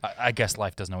man. I guess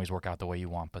life doesn't always work out the way you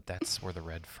want, but that's where the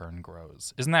red fern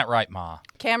grows. Isn't that right, Ma?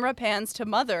 Camera pans to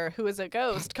Mother, who is a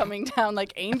ghost coming down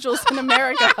like angels in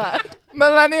America.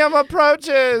 Millennium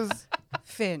approaches.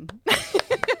 Finn.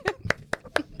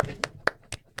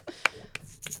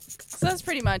 So that's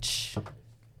pretty much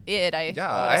it. I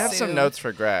have some assume. notes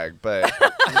for Greg, but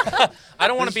I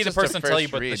don't want to This be is the just a person to tell you,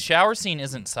 first but the read. shower scene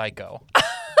isn't Psycho.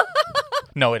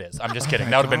 No, it is. I'm just kidding.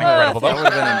 That would have been incredible, that though.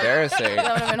 would have been embarrassing.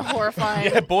 That would have been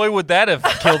horrifying. Yeah, boy, would that have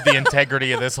killed the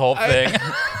integrity of this whole thing.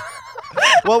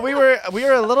 Well, we were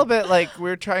a little bit like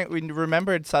we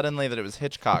remembered suddenly that it was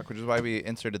Hitchcock, which is why we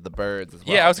inserted the birds as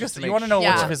well. Yeah, I was going just to say, make you want to know which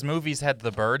Yeah. of his movies had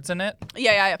the birds in it?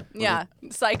 Yeah.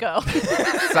 Psycho.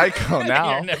 Psycho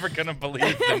now. You're never going to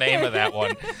believe the name of that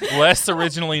one. Less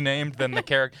originally named than the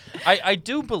character. I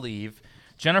do believe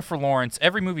Jennifer Lawrence,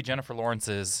 every movie Jennifer Lawrence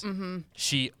is,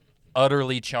 she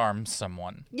utterly charms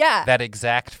someone. Yeah. That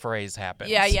exact phrase happens.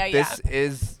 Yeah. This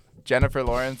is Jennifer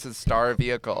Lawrence's star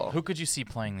vehicle. Who could you see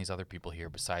playing these other people here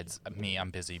besides me? I'm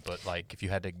busy, but like if you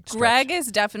had to stretch- Greg is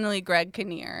definitely Greg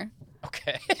Kinnear.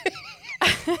 Okay.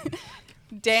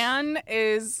 Dan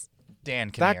is Dan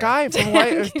Kinnear. That guy from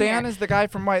White Dan is the guy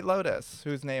from White Lotus,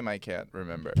 whose name I can't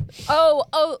remember.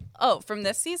 from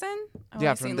this season? I've Yeah,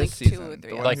 only from seen, this like, season. 2 or 3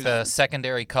 The one Like who's- the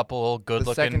secondary couple, The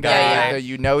good-looking second guy. Yeah.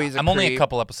 You know he's a I'm only a creep.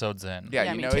 couple episodes in. Yeah,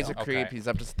 Yeah, you me know he's too. a creep. Okay. He's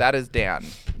up to that is Dan.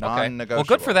 Okay. Non-negotiable. Well,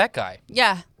 good for that guy.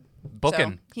 Yeah.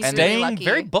 Booking. he's really Staying lucky.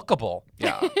 very bookable.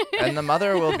 Yeah, and the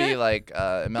mother will be like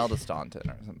Imelda Staunton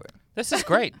or something. This is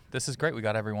great. This is great. We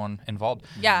got everyone involved.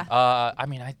 Yeah.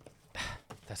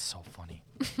 That's so funny.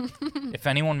 If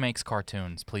anyone makes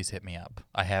cartoons, please hit me up.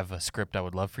 I have a script I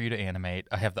would love for you to animate.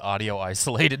 I have the audio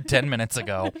isolated 10 minutes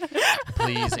ago.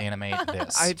 Please animate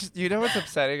this. You know what's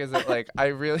upsetting is that like I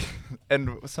really,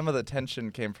 and some of the tension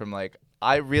came from like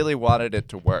I really wanted it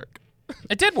to work.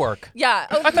 It did work. Yeah.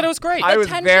 I thought it was great. I was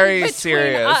tension very between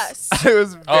serious. us. I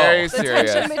was very The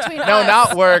serious. tension between No, us.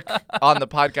 not work on the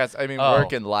podcast. I mean Oh.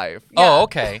 work in life. Oh,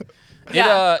 okay.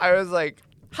 Yeah. I was like,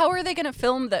 How are they going to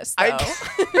film this, though?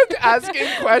 asking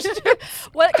questions.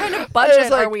 What kind of budget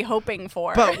like, are we hoping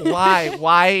for? But why?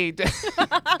 Why?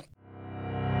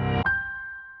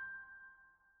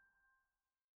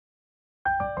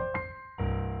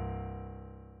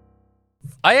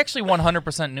 I actually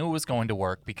 100% knew it was going to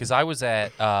work because I was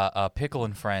at Pickle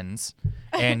and Friends,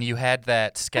 and you had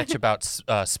that sketch about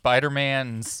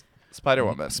Spider-Man's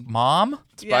Spider-Woman. mom,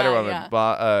 Yeah, Spider-Woman.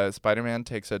 yeah. Spider-Man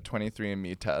takes a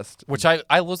 23andMe test. which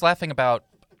I was laughing about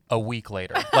a week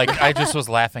later. Like, I just was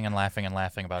laughing and laughing and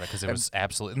laughing about it because it was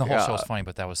absolutely, and the whole show was Yeah. funny,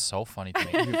 but that was so funny to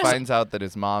me. He finds out that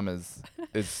his mom is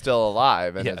still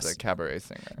alive and Yes. is a cabaret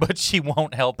singer. But she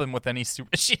won't help him with any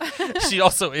super. She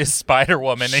also is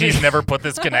Spider-Woman, and he's never put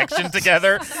this connection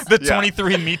together. The Yeah.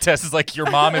 23andMe test is like,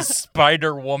 your mom is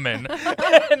Spider-Woman.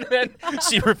 And then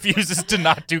she refuses to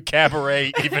not do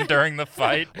cabaret even during the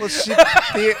fight. Well,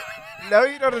 no,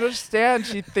 you don't understand.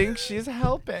 She thinks she's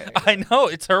helping. I know,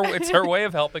 it's her way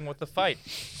of helping with the fight.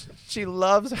 She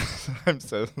loves. I'm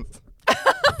so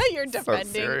You're so defending.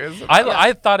 serious.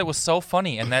 I thought it was so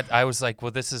funny, and that I was like,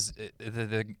 well, this is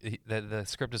the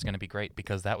script is going to be great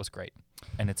because that was great,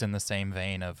 and it's in the same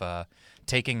vein of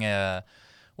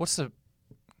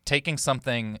taking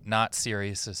something not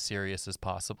serious as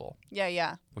possible,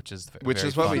 Yeah. which is Which very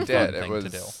is what fun, we fun did. It thing was to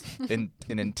do. in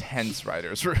an intense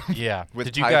writer's room. Yeah. with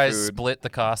Did you Thai guys food. split the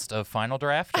cost of Final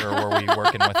Draft, or were we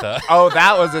working with a? Oh,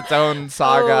 that was its own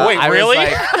saga. Wait, I was really?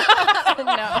 like-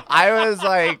 No. I was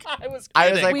like, I was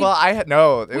We- well, I had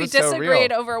no. It We was so disagreed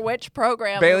real. over which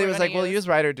program. Bailey we were was like, gonna "We'll use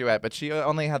Writer Duet," but she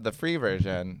only had the free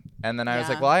version. And then I was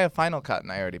Yeah. like, "Well, I have Final Cut,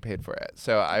 and I already paid for it."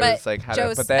 So I But was like, "How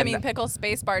Joe's, to?" But then, Pickle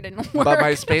Spacebar didn't work. but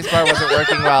my spacebar wasn't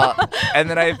working well. And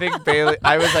then I think Bailey,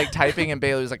 I was like typing, and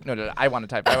Bailey was like, "No, I want to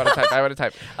type. I want to type. I want to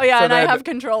type." Oh yeah, So and I then- have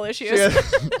control issues.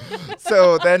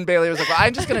 So then Bailey was like, "Well,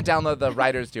 I'm just gonna download the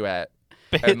Writer's Duet."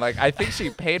 and like I think she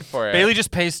paid for it. Bailey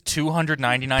just pays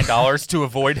 $299 to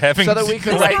avoid having so that we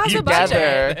could Who write has a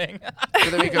together. So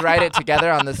that we could write it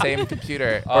together on the same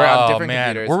computer or on different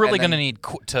computers. We're really and gonna then- need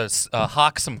to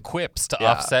hawk some quips to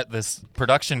Yeah. offset this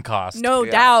production cost. No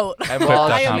Yeah. doubt. And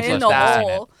while I am she in did the that,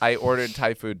 hole. I ordered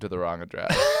Thai food to the wrong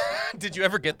address. Did you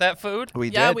ever get that food? We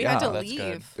Yeah, did. we had to that's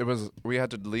good. leave. We had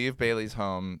to leave Bailey's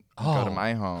home, go to Oh.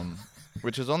 my home,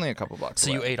 which is only a couple blocks So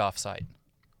away. you ate off-site.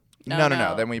 No.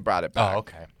 No. Then we brought it back. Oh,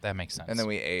 okay, that makes sense. And then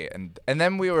we ate, and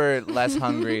then we were less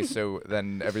hungry, so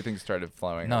then everything started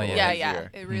flowing. No, a little yeah. Yeah,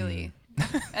 easier. it really.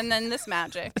 And then this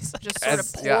magic just sort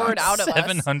As- of yeah. poured out of us.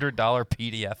 $700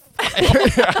 PDF.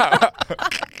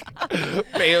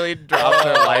 Bailey dropped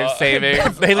her life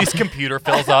savings. Bailey's computer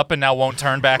fills up and now won't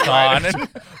turn back on.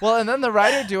 Well, and then the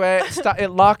writer duet, it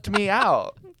locked me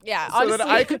out. Yeah, So honestly. that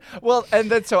I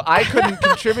could, so I couldn't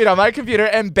contribute on my computer,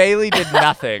 and Bailey did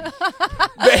nothing.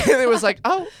 Bailey was like,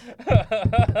 "Oh,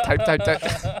 type.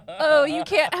 Oh, you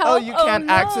can't help. Oh, you can't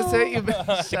no. access it. You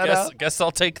shut up." Oh. Guess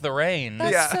I'll take the reins.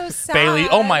 That's Yeah. so sad. Bailey,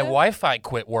 oh, my Wi-Fi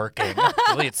quit working.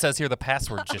 Really, it says here the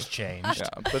password just changed.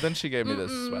 Yeah, but then she gave me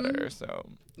this sweater, so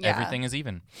Yeah. Everything is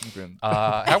even. even-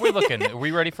 How are we looking? Are we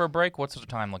ready for a break? What's the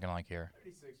time looking like here?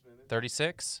 36 minutes.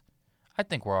 36? I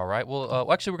think we're all right.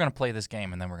 Well, actually, we're going to play this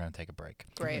game, and then we're going to take a break.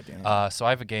 Great. So I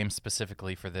have a game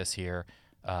specifically for this here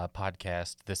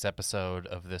podcast, this episode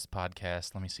of this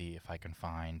podcast. Let me see if I can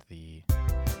find the...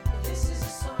 This is a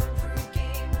song for a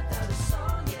game without a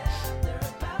song. Yeah, they're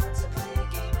about to play a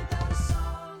game without a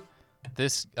song.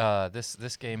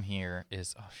 This game here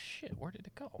is... Oh, shit. Where did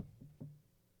it go?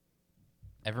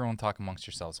 Everyone talk amongst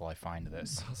yourselves while I find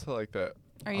this. I also like that.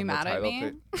 Are on you the mad at title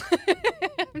me?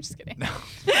 I'm just kidding.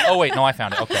 Oh, wait. No, I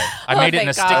found it. Okay. I Oh, made it in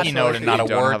a thank God. sticky note and You not a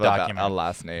don't Word have document. a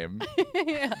last name.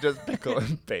 Yeah. Just Pickle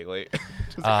and Bailey.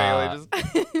 Just Uh, Bailey.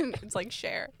 Just It's like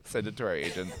share. send it to our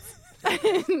agents.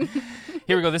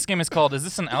 Here we go. This game is called, is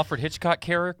this an Alfred Hitchcock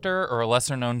character or a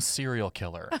lesser-known serial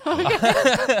killer?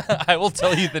 I will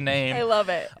tell you the name I love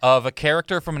it. of a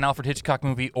character from an Alfred Hitchcock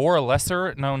movie or a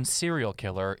lesser-known serial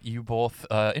killer. You both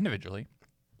individually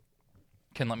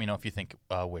can let me know if you think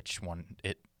which one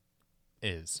it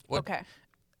is. What- Okay.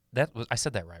 I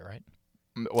said that right?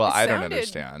 Well, It I don't sounded-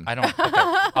 understand. I don't. Okay.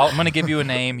 I'm going to give you a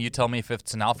name. You tell me if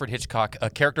it's an Alfred Hitchcock, a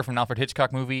character from an Alfred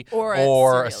Hitchcock movie, Or a a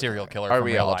serial serial killer. Are from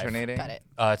we real life. alternating? Got it.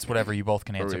 It's whatever. You both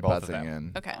can Or are answer we both of buzzing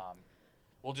them. in? Okay.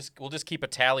 We'll just keep a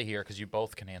tally here because you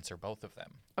both can answer both of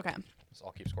them. Okay. So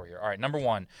I'll keep score here. All right, number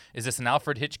one. Is this an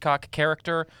Alfred Hitchcock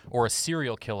character or a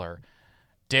serial killer?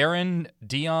 Darren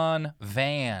Dion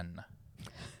Van.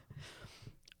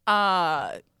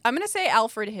 I'm gonna say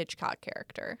Alfred Hitchcock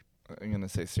character. I'm going to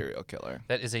say serial killer.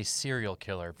 That is a serial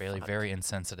killer. Bailey, very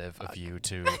insensitive of you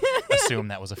to assume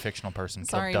that was a fictional person.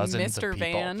 Sorry, Killed dozens Mr. of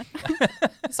people. Van.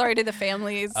 Sorry to the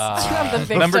families of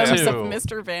the number victims two. of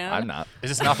Mr. Van. I'm not. Is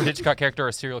this an Alfred Hitchcock character or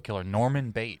a serial killer?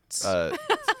 Norman Bates A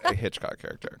Hitchcock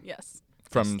character Yes.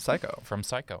 from Psycho. from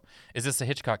Psycho. Is this a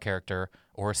Hitchcock character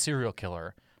or a serial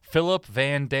killer? Philip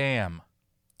Van Dam.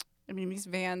 I mean, these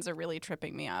vans are really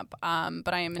tripping me up. But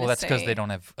I am gonna Well, that's say because they don't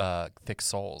have thick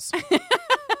souls.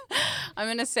 I'm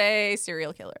gonna say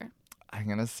serial killer. I'm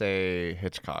going to say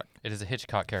Hitchcock. It is a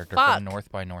Hitchcock character Fuck. from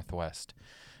North by Northwest.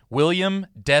 William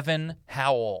Devon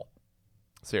Howell.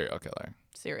 Serial killer.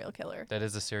 Serial killer. That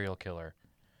is a serial killer.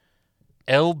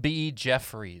 L.B.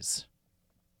 Jeffries.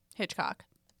 Hitchcock.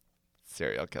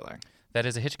 Serial killer. That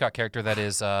is a Hitchcock character that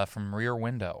is from Rear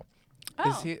Window.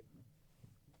 Oh.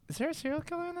 Is there a serial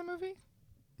killer in that movie?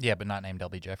 Yeah, but not named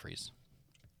L.B. Jeffries.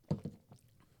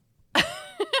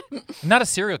 Not a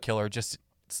serial killer, just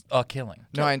a killing.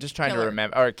 No, I'm just trying to Killer.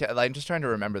 remember. Or I'm just trying to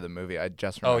remember the movie. I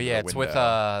just remember. Oh, yeah, the it's with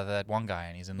window. that one guy,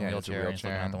 and he's in the Yeah, it's a wheelchair, and he's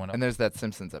looking out the window. And there's that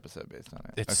Simpsons episode based on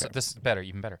it. It's okay. This is better,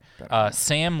 even better. Better.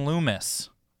 Sam Loomis.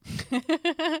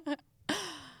 I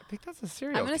think that's a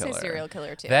serial I'm gonna killer. say serial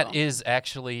killer too. That is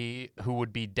actually who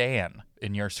would be Dan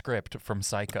in your script from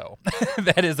Psycho.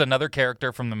 That is another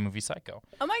character from the movie Psycho.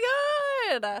 Oh my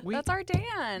god, that's our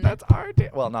Dan. That's our Dan.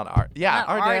 Well, not our. Yeah, Not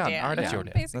our Dan. Dan. Our That's Dan. your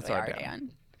Dan. Basically That's our our Dan.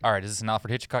 Dan. All right, is this an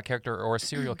Alfred Hitchcock character or a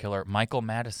serial killer? Michael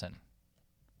Madison.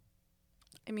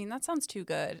 I mean, that sounds too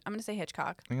good. I'm gonna say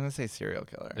Hitchcock. I'm gonna say serial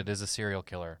killer. It is a serial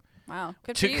killer. Wow,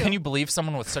 good for you. Can you believe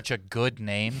someone with such a good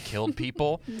name killed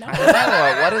people? No. I don't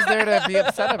know. What is there to be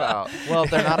upset about? Well,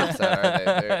 they're not upset, are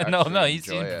they? They No, actually he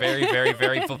enjoy seemed it. very, very,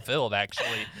 very fulfilled,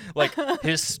 actually. Like,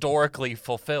 historically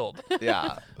fulfilled.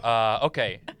 Yeah,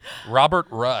 Okay. Robert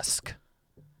Rusk.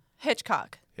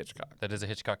 Hitchcock. Hitchcock. That is a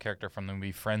Hitchcock character from the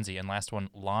movie Frenzy. And last one,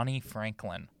 Lonnie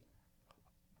Franklin.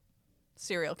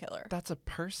 Serial killer. That's a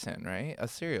person, right? A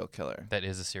serial killer. That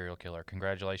is a serial killer.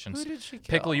 Congratulations. Who did she kill?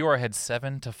 Pickle, you are ahead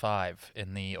 7-5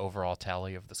 in the overall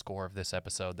tally of the score of this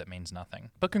episode. That means nothing.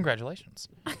 But congratulations.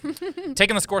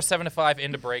 Taking the score 7-5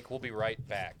 into break. We'll be right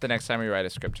back. The next time we write a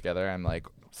script together, I'm like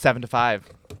 7-5.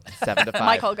 7-5.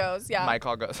 Michael goes, yeah. My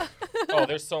call goes. Oh,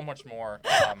 there's so much more.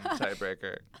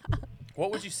 Tiebreaker.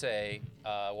 What would you say,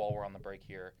 while we're on the break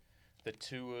here, the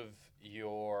two of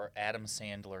your Adam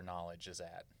Sandler knowledge is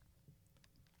at?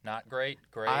 Not great,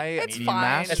 great. It's medium?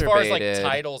 fine. As far as like masturbated.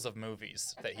 titles of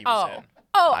movies that he was in.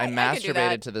 I could do masturbated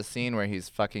that. to the scene where he's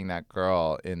fucking that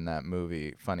girl in that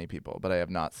movie, Funny People, but I have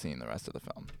not seen the rest of the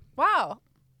film. Wow.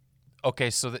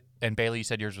 Okay, so and Bailey, you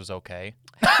said yours was okay.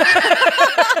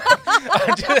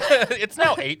 It's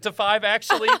now 8-5.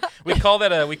 Actually, we call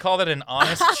that an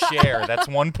honest share. That's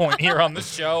 1 point here on the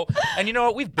show. And you know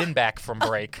what? We've been back from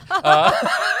break.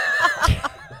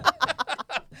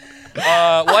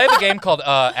 Well, I have a game called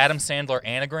Adam Sandler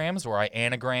Anagrams, where I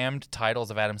anagrammed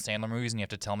titles of Adam Sandler movies, and you have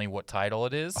to tell me what title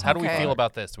it is. How do we Okay. feel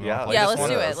about this? Do we wanna play Yeah, this let's one?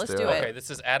 do it. Let's Let's do do it. it. Okay, this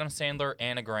is Adam Sandler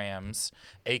Anagrams,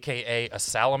 a.k.a. a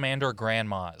salamander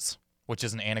grandmas, which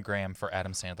is an anagram for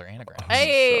Adam Sandler Anagrams.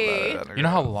 Hey. You know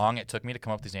how long it took me to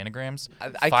come up with these anagrams?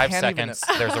 I 5 can't even-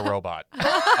 seconds, there's a robot.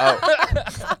 Oh,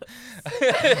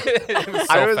 It was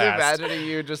so I was fast. imagining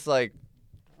you just like,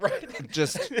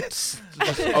 just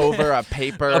over a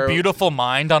paper. A beautiful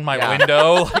mind on my Yeah.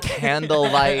 window.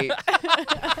 candlelight.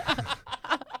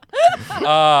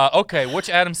 Okay, which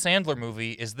Adam Sandler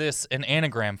movie is this an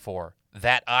anagram for?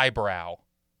 That eyebrow.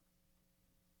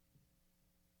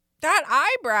 That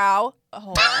eyebrow.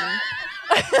 Hold on.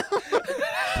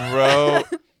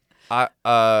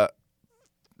 Bro.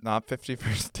 Not 50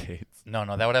 First Dates. No,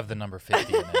 that would have the number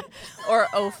 50 in it. Or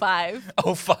 05.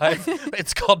 05.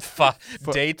 It's called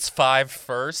Dates 5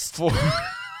 First.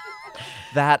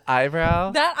 That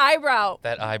eyebrow. That eyebrow.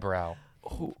 That eyebrow.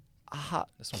 How,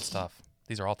 This one's tough.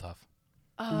 These are all tough.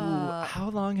 how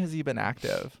long has he been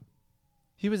active?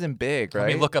 He was in Big, right?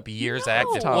 Let me look up years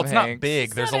active. Tom Well, it's not Hanks.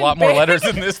 big. There's a not lot in more Big. letters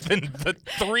in this than the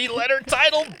 3-letter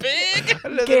title Big.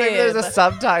 There's a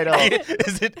subtitle.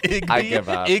 Is it Igby? I give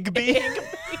up. Igby?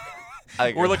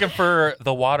 We're looking for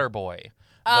The Water Boy.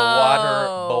 The Water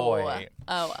Boy.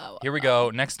 Oh. Here we go.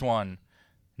 Next one.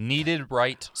 Needed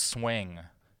right swing.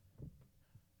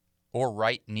 Or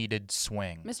right needed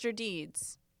swing. Mr.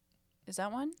 Deeds. Is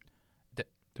that one?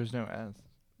 There's no S.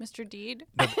 Mr. Deed?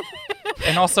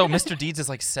 And also, Mr. Deeds is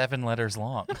like 7 letters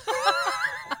long.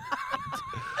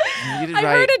 Needed I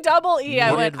right. heard a double E.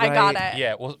 I went, Needed I got right. it.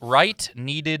 Yeah, well, right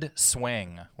needed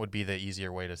swing would be the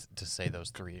easier way to say those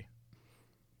 3.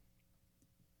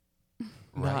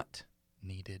 Right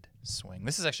needed swing.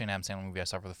 This is actually an Adam Sandler movie I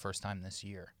saw for the first time this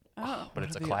year, Oh. but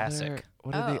it's a What are the classic. other-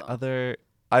 what are the Oh. other?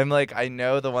 I'm like, I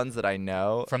know the ones that I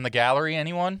know. From the gallery,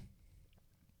 anyone?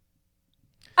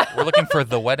 We're looking for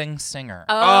The Wedding Singer.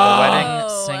 Oh. The Wedding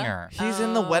Singer. He's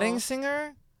in The Wedding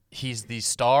Singer. He's the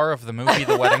star of the movie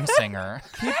The Wedding Singer.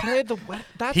 He played the wedding.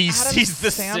 That's He's Adam the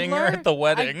Sandler? singer at the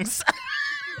weddings.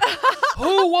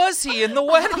 Who was he in The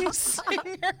Wedding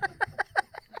Singer?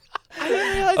 I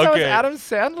didn't realize that was Okay. Adam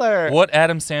Sandler. What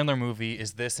Adam Sandler movie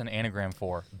is this an anagram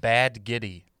for? Bad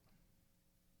Giddy.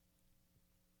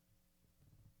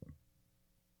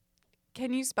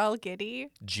 Can you spell giddy?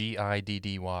 Giddy.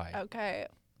 Okay.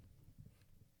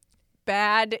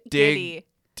 Bad Dig- giddy.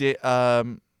 Do you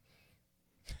know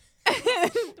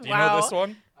Wow. this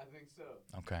one? I think so.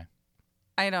 Okay.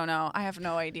 I don't know. I have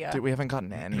no idea. Dude, we haven't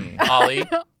gotten any. Ollie.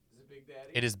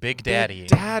 It is Big Daddy.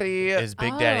 Daddy. It is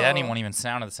Big Daddy. That Oh. even won't even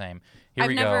sound the same. Here I've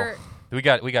we never-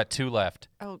 go. We got 2 left.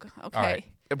 Oh, okay. All right.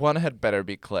 One had better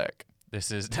be Click. This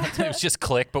is it's just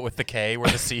click, but with the K where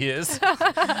the C is.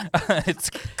 It's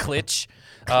Klitsch.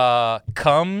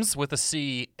 Comes with a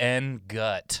C and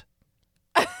gut.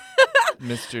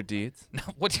 Mr. Deeds.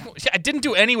 What? I didn't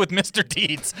do any with Mr.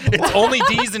 Deeds. It's only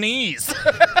D's and E's.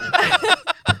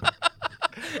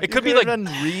 It could be like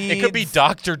it could be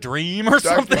Dr. Dream or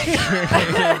something.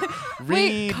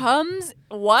 Wait, comes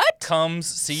what? Comes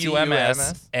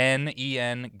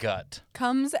CUMSNEN gut.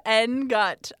 Comes and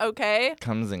gut. Okay.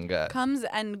 Comes and gut. Comes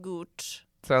and gut.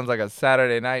 Sounds like a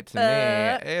Saturday night to me.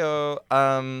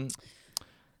 Ayo.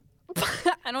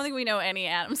 I don't think we know any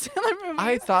Adam Sandler movies.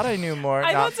 I thought I knew more.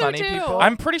 I Not thought so funny too. people.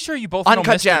 I'm pretty sure you both Uncut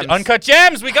know Mr. Gems. Uncut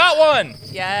Gems. We got one.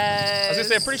 Yes. I was gonna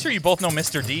say I'm pretty sure you both know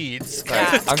Mr. Deeds.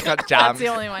 Yeah. Uncut That's Jams. the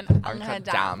only one. Uncut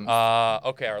Jam. Jams.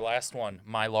 Okay, our last one.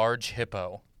 My Large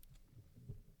Hippo.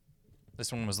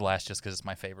 This one was last just because it's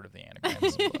my favorite of the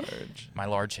anagrams. My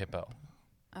Large Hippo.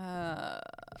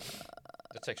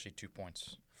 That's actually 2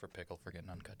 points for Pickle for getting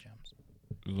Uncut Gems.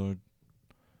 Lord.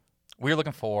 We're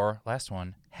looking for last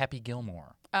one, Happy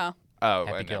Gilmore. Oh. Oh,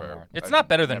 Happy I Gilmore. never. It's I've not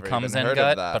better than never Comes even and heard of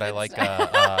Gut, that. but I like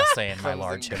saying my Comes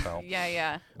large and hippo.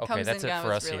 Yeah. Okay, Comes that's and it Gun for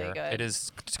was us really here. Good. It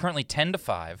is currently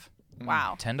 10-5.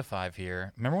 Wow. 10-5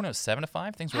 here. Remember when it was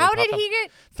 7-5? Things really How did popped up. he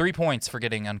get? 3 points for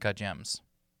getting Uncut Gems.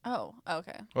 Oh,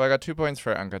 okay. Well, I got 2 points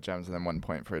for Uncut Gems and then 1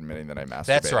 point for admitting that I masturbated.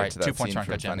 That's right, To that 2 points scene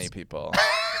for Uncut from Funny Gems. People.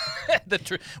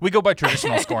 We go by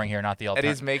traditional scoring here, not the And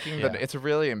alternative. he's making Yeah. it's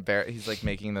really embarrassing. He's like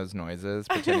making those noises,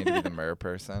 pretending to be the mer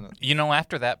person. You know,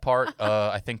 after that part,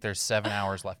 I think there's 7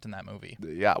 hours left in that movie.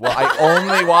 Yeah. Well, I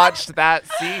only watched that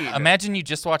scene. Imagine you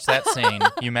just watch that scene,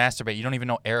 you masturbate, you don't even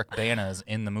know Eric Bana is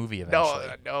in the movie eventually.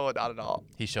 No, not at all.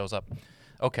 He shows up.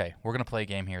 Okay, we're going to play a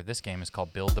game here. This game is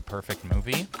called Build the Perfect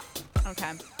Movie.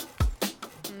 Okay.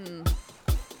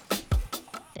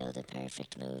 Build a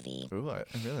perfect movie. Ooh, I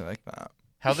really like that.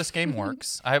 How this game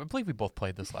works, I believe we both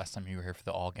played this last time you were here for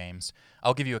the all games.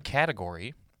 I'll give you a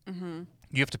category. You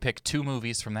have to pick 2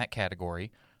 movies from that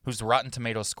category whose Rotten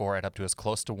Tomatoes score add up to as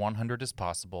close to 100 as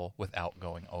possible without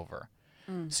going over.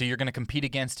 So you're going to compete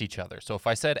against each other. So if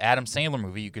I said Adam Sandler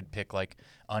movie, you could pick like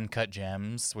Uncut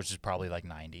Gems, which is probably like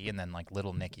 90, and then like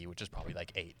Little Nicky, which is probably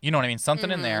like 8. You know what I mean? Something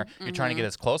in there. You're trying to get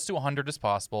as close to 100 as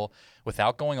possible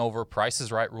without going over. Price is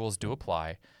Right rules do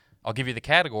apply. I'll give you the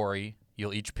category.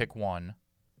 You'll each pick one,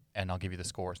 and I'll give you the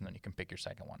scores, and then you can pick your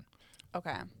second one.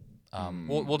 Okay.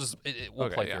 We'll just we'll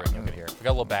Okay, play yeah. through it and you'll get here. We got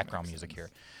a little background music here.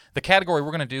 The category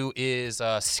we're gonna do is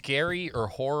scary or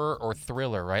horror or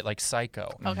thriller, right? Like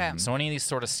Psycho. Okay. So any of these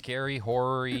sort of scary,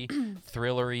 horror-y,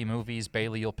 thrillery movies,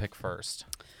 Bailey, you'll pick first.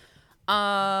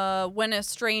 When a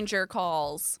Stranger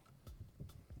Calls.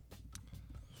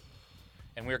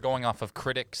 And we're going off of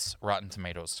critics' Rotten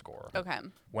Tomatoes score. Okay.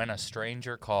 When a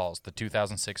Stranger Calls, the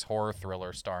 2006 horror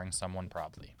thriller starring someone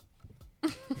probably.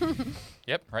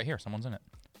 Yep, right here. Someone's in it.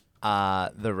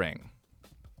 The Ring.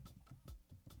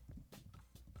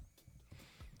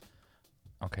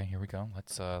 Okay, here we go. Let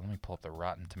me pull up the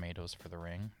Rotten Tomatoes for The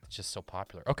Ring. It's just so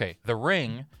popular. Okay, The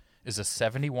Ring is a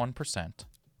 71%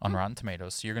 on Rotten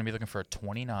Tomatoes, so you're going to be looking for a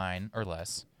 29 or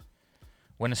less.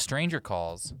 When a Stranger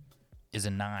Calls is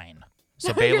a 9.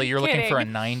 So Bailey, you're looking for a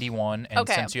kidding. 91, and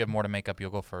Okay. since you have more to make up,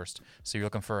 you'll go first. So you're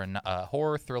looking for a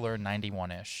horror thriller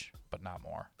 91-ish, but not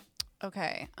more.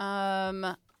 Okay.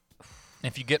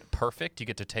 If you get perfect, you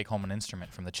get to take home an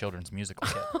instrument from the children's musical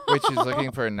kit. Wait, she's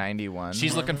looking for a 91.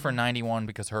 She's looking for 91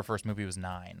 because her first movie was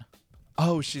 9.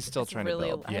 Oh, she's still It's trying really,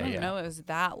 to build. I Yeah, didn't yeah. know it was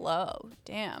that low.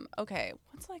 Damn. Okay.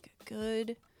 What's like a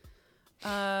good?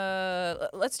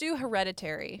 Let's do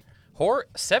Hereditary. Horror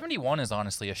 71 is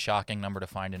honestly a shocking number to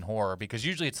find in horror because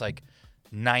usually it's like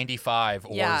 95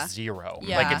 or Yeah. 0.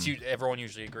 Yeah. Like everyone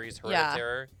usually agrees Yeah.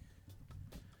 Hereditary.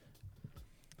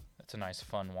 That's a nice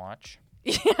fun watch.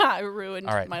 Yeah, it ruined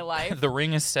All right. my life. The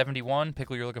Ring is 71.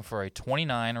 Pickle, you're looking for a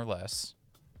 29 or less.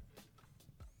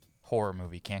 Horror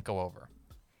movie, can't go over.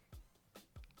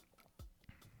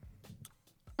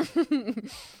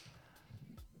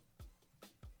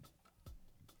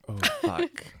 Oh,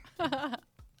 fuck.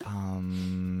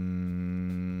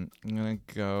 I'm gonna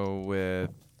go with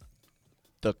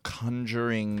The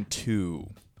Conjuring 2.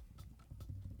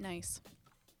 Nice.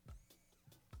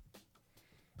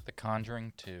 The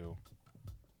Conjuring 2.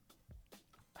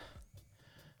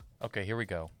 Okay, here we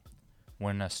go.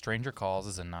 When a Stranger Calls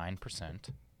is a 9%.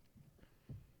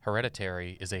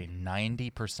 Hereditary is a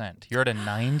 90%. You're at a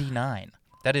 99.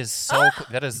 That is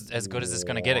that is as good as it's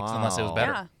going to get unless it was Wow.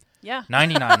 better. Yeah. Yeah.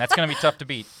 99. That's going to be tough to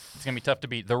beat. It's going to be tough to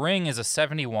beat. The Ring is a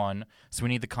 71, so we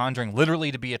need The Conjuring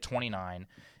literally to be a 29.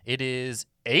 It is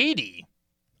 80.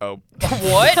 Oh,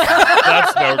 What?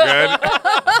 that's no good.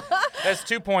 That's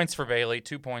 2 points for Bailey.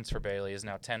 2 points for Bailey is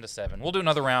now 10-7. We'll do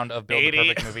another round of Build the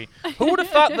Perfect Movie. Who would have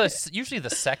thought this? Usually the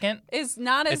second. Is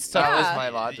not as It's tough. That was yeah. my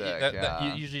logic.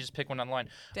 You usually just pick one on the line.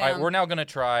 All right, Damn. we're now going to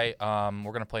try.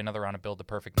 We're going to play another round of Build the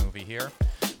Perfect Movie here.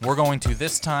 We're going to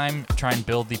this time try and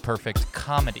build the perfect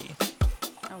comedy.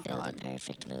 Oh Build a god.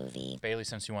 perfect movie. Bailey,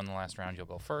 since you won the last round, you'll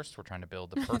go first. We're trying to build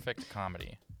the perfect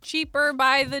comedy. Cheaper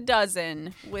by the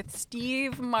Dozen with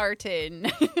Steve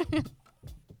Martin.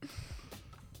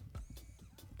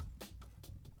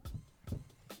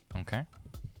 Okay.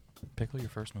 Pickle, your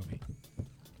first movie.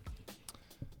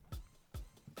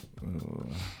 Ooh.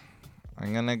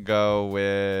 I'm gonna go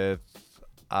with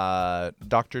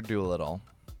Dr. Dolittle,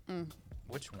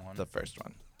 Which one? the first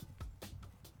one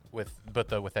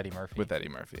with Eddie Murphy. with Eddie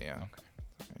Murphy. Yeah.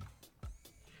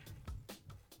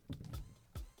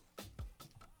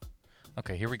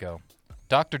 Okay, here we go.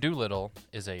 Dr. Dolittle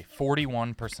is a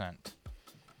 41%.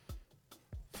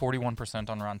 41%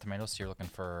 on Rotten Tomatoes. So you're looking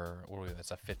for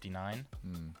that's a 59.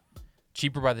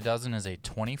 Cheaper by the Dozen is a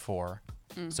 24.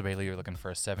 So Bailey, you're looking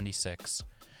for a 76.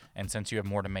 And since you have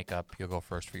more to make up, you'll go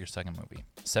first for your second movie.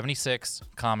 76,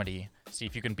 comedy. See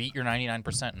if you can beat your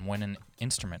 99% and win an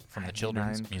instrument from the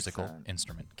children's 99%. musical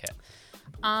instrument kit.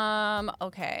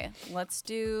 Okay. Let's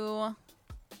do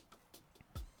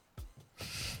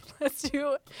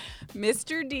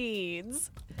Mr.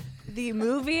 Deeds, the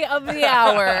movie of the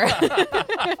hour.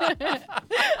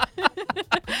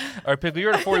 All right, Pigley,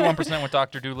 you're at 41% with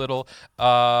Dr. Dolittle,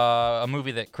 a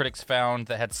movie that critics found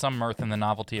that had some mirth in the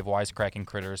novelty of wisecracking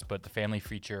critters, but the family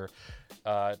feature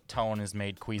tone is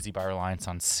made queasy by reliance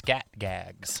on scat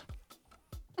gags.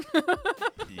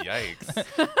 Yikes.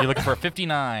 You're looking for a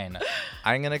 59.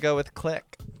 I'm going to go with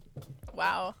Click.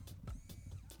 Wow.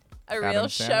 A Adam real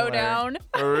Sandler. showdown.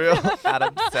 A real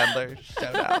Adam Sandler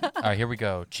showdown. All right, here we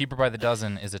go. Cheaper by the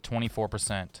Dozen is a 24%.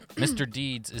 Mr.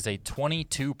 Deeds is a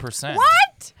 22%.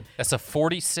 What? That's a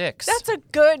 46. That's a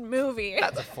good movie.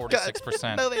 That's a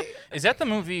 46%. Movie. Is that the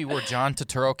movie where John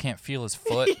Turturro can't feel his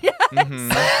foot?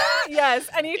 Yes,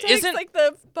 and he takes Isn't- like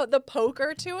the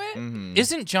poker to it.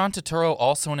 Isn't John Turturro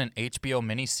also in an HBO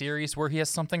miniseries where he has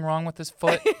something wrong with his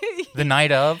foot? The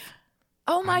Night of?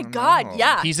 Oh my God!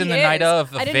 Yeah, He's in he The Night is.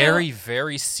 of, I a didn't very, know-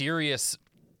 very serious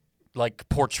like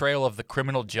portrayal of the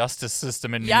criminal justice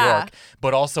system in New Yeah. York,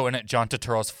 but also in it John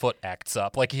Turturro's foot acts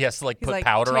up. Like he has to He's put like,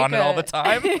 powder take on it all the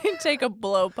time. Take a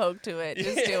blow poke to it.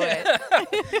 Just do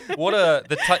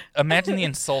it. Imagine the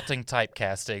insulting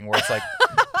typecasting where it's like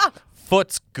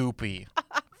foot's goopy.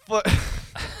 Foot.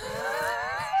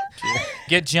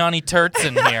 Get Johnny Turts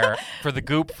in here for the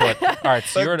goop foot. All right,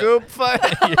 so The goop foot.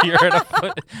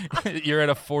 you're at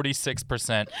a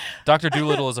 46%. Dr.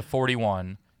 Dolittle is a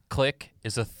 41. Click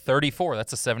is a 34.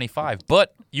 That's a 75.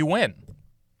 But you win.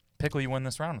 Pickle, you win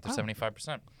this round with a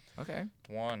 75%. Okay.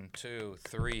 1, 2,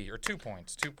 3, or 2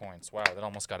 points. 2 points. Wow, that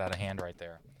almost got out of hand right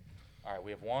there. All right,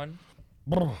 we have one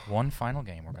final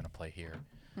game we're gonna play here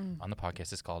on the podcast.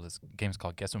 This game is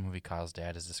called Guess What Movie Kyle's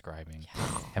Dad is Describing.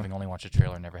 Having only watched a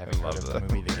trailer, never having heard of the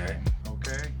movie The Game.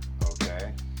 Okay.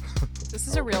 This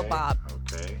is a real bop.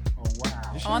 Okay. Oh, wow.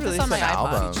 I want this on my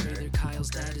iPod. Trailer Kyle's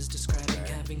dad is describing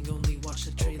having only watched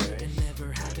the trailer and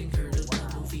never having heard of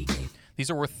the movie Game. These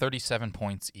are worth 37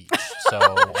 points each, so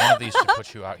one of these should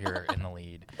put you out here in the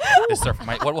lead.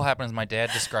 What will happen is my dad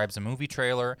describes a movie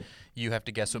trailer. You have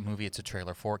to guess what movie it's a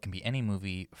trailer for. It can be any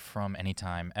movie from any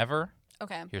time ever.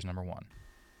 Okay. Here's number 1.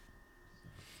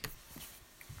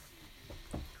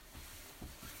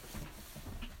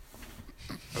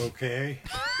 Okay.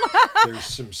 There's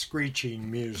some screeching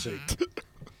music.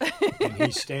 And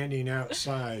he's standing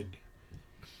outside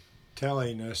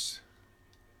telling us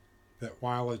that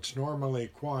while it's normally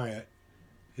quiet,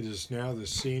 it is now the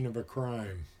scene of a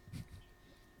crime.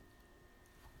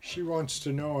 She wants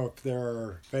to know if there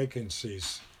are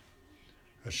vacancies.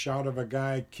 A shot of a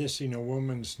guy kissing a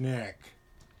woman's neck.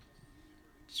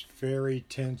 It's very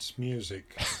tense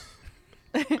music.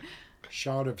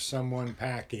 Shot of someone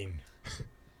packing.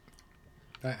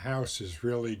 That house is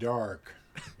really dark.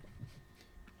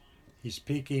 He's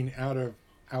peeking out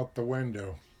the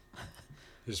window.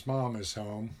 His mom is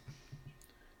home.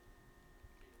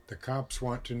 The cops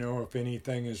want to know if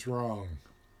anything is wrong.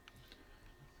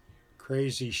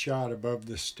 Crazy shot above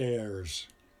the stairs.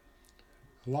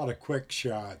 A lot of quick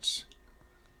shots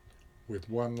with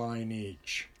one line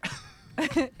each.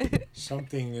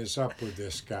 Something is up with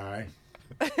this guy.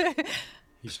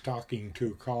 He's talking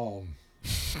too calm.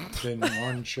 Then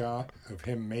one shot of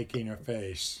him making a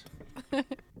face.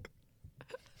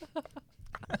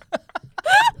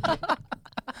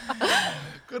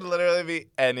 Could literally be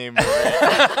any movie.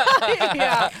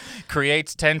 Yeah.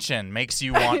 Creates tension, makes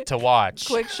you want to watch.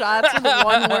 Quick shots with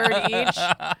one word each.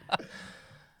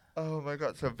 Oh my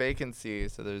God. So vacancy.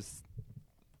 So there's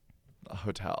a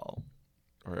hotel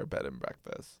or a bed and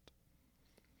breakfast.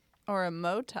 Or a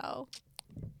motel.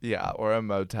 Yeah, or a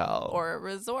motel. Or a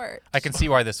resort. I can see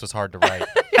why this was hard to write.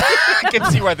 I can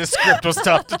see why this script was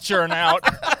tough to churn out.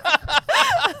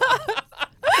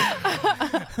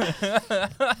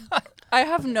 I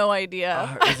have no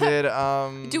idea. Is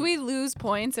it Do we lose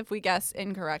points if we guess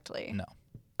incorrectly? No.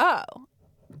 Oh.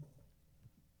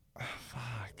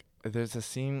 Fuck. There's a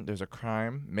scene, there's a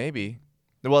crime. Maybe.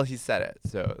 Well, he said it,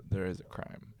 so there is a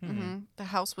crime. Mm-hmm. The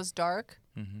house was dark.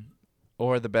 Mm-hmm.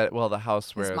 Or the bed, well, the house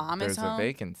His where mom is there's a home?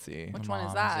 vacancy. Which The one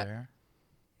is mom's that? there.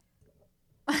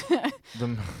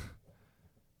 The,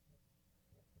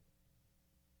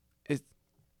 it's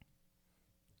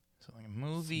So like a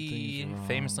movie Something's wrong.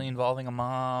 famously involving a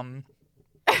mom,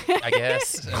 I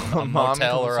guess. A mom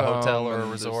motel or a comes hotel home or a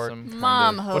and there's resort. some kind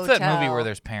Mom of- hotel. What's that movie where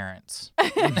there's parents? All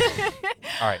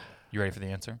right, you ready for the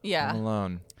answer? Yeah. Home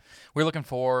Alone. We're looking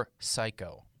for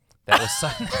Psycho. That was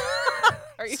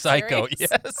Are you Psycho. serious?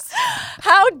 Yes.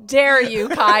 How dare you,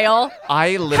 Kyle?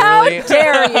 I literally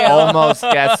dare you? almost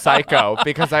guessed Psycho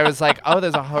because I was like, oh,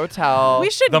 there's a hotel. We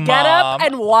should The get up mom.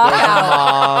 and walk There's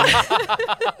a out.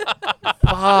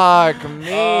 mom. Fuck me.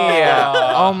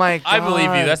 Oh my god. I believe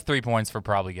you. That's 3 points for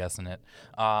probably guessing it.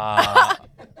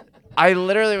 I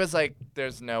literally was like,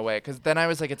 there's no way. Because then I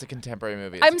was like, it's a contemporary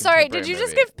movie. It's I'm a sorry. Did contemporary you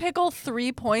just movie. give Pickle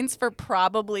 3 points for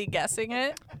probably guessing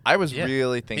it? I was Yeah.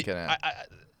 really thinking it. I-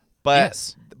 But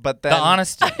yes. but then The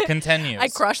honesty continues. I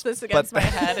crushed this against my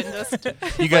then- head and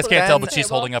just. You guys can't tell, then- but she's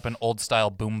holding up an old style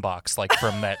boombox like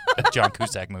from that John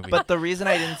Cusack movie. But the reason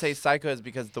I didn't say Psycho is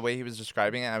because the way he was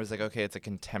describing it, I was like, okay, it's a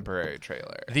contemporary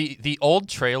trailer. the old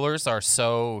trailers are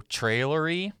so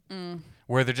trailery,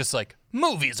 where they're just like,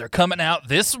 movies are coming out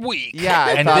this week. Yeah,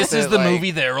 I and thought this is that, the like-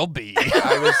 movie there'll be.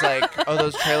 I was like, oh,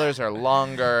 those trailers are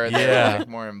longer. Yeah. They're like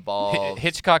more involved.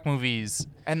 Hitchcock movies.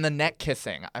 And the neck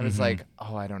kissing. I was like,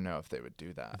 oh, I don't know if they would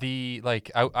do that.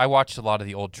 I watched a lot of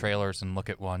the old trailers and look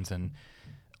at ones, and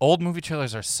old movie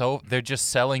trailers are they're just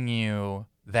selling you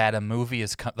that a movie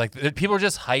is people are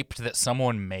just hyped that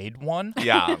someone made one.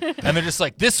 Yeah. And they're just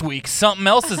like, this week something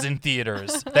else is in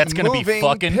theaters. That's gonna be Moving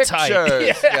fucking tight.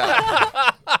 pictures.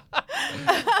 Yeah.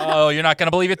 Oh, you're not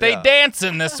gonna believe it. They dance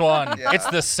in this one. Yeah. It's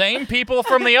the same people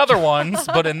from the other ones,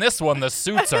 but in this one the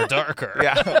suits are darker.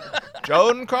 Yeah.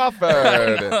 Joan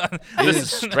Crawford.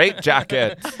 These straight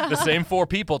jackets. The same 4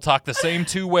 people talk the same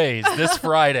 2 ways this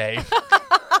Friday.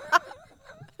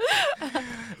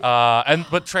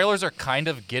 But trailers are kind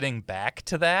of getting back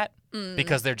to that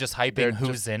because they're just hyping They're who's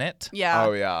just- in it. Yeah.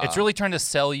 Oh, yeah. It's really trying to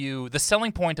sell you. The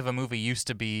selling point of a movie used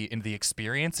to be in the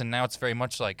experience, and now it's very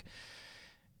much like,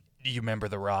 do you remember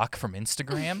The Rock from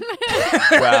Instagram?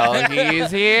 Well,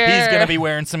 he's here. He's going to be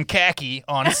wearing some khaki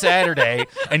on Saturday,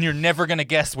 and you're never going to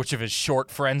guess which of his short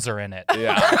friends are in it.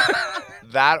 Yeah.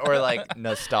 That or like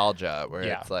nostalgia, where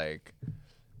Yeah. it's like,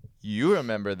 you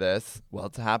remember this. Well,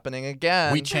 it's happening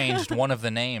again. We changed one of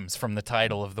the names from the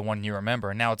title of the one you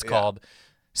remember, and now it's called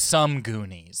Some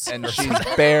Goonies. And she's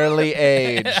barely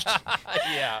aged.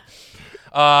 Yeah.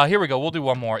 Here we go. We'll do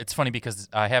one more. It's funny because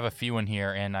I have a few in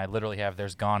here, and I literally have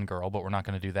There's Gone Girl, but we're not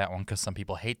going to do that one because some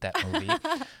people hate that movie.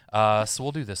 So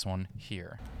we'll do this one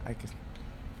here. I guess.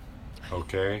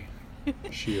 Okay?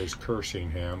 She is cursing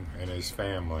him and his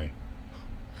family.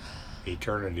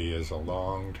 Eternity is a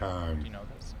long time. You know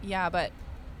this? Yeah, but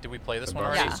Did we play this The one bus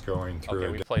already? Yeah. is going through Okay,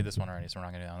 a we played this one already, so we're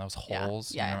not going to do that one. That was Yeah.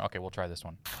 Holes. Yeah. You know- Okay, we'll try this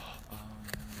one.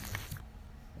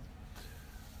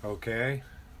 Okay?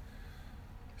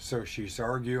 So she's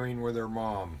arguing with her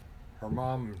mom. Her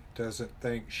mom doesn't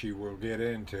think she will get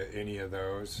into any of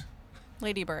those.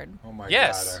 Ladybird. Oh my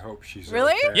Yes. God, I hope she's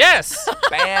Really? okay. Yes!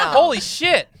 Bam. Holy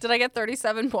shit! Did I get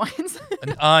 37 points?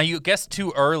 You guessed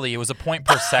too early. It was a point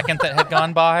per second that had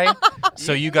gone by,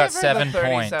 so you got Give her 7 the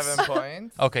points. 37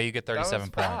 points. Okay, you get That was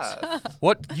 37 points. fast.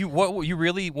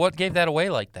 What gave that away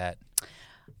like that?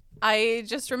 I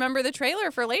just remember the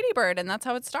trailer for Ladybird, and that's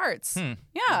how it starts.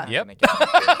 Yeah. Yep.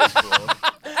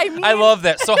 I mean, I love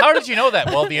that. So how did you know that?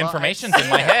 Well, the information's in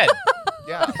my head.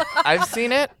 Yeah, I've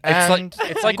seen it. It's and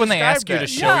like when they ask you to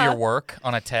described show Yeah. your work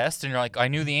on a test, and you're like, I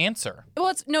knew the answer. Well,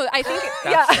 I think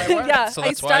That's my work. yeah. So I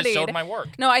that's why I studied. showed my work.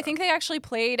 No, I think they actually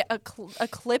played a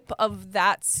clip of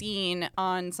that scene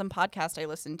on some podcast I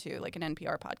listened to, like an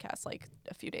NPR podcast, like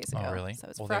a few days ago. Oh, really? So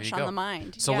it's Well, there fresh you on go. the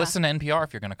mind. So Yeah. listen to NPR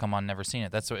if you're going to come on Never Seen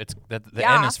It. That's what it's. The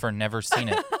Yeah. N is for Never Seen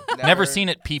It. Never, Never Seen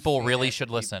It. People Seen really It should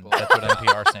listen. people. That's what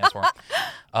NPR stands for.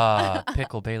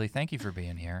 Pickle Bailey, thank you for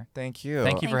being here. Thank you.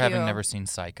 Thank you for Thank having you. never seen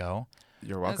Psycho.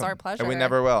 You're It welcome. was our pleasure. And we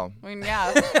never will. I mean,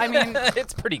 yeah. I mean,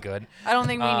 It's pretty good. I don't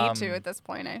think we need to Um, at this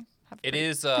point. I have It pretty-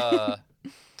 is.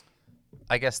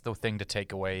 I guess the thing to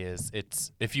take away is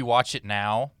it's if you watch it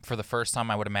now for the first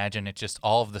time, I would imagine it just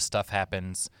all of the stuff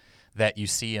happens that you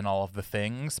see in all of the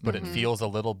things, but it feels a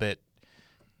little bit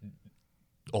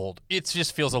old. It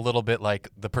just feels a little bit like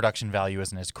the production value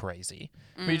isn't as crazy.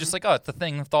 But you're just like, oh, it's the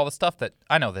thing with all the stuff that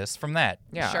I know this from that.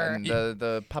 Yeah. Sure. And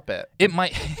the puppet. It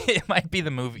might it might be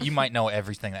the movie. You might know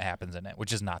everything that happens in it,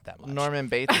 which is not that much. Norman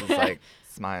Bates is like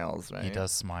smiles, right? He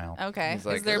does smile. Okay. He's Is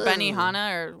like, there Benny "Ugh." Hanna,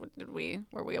 or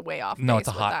were we way off? No, base it's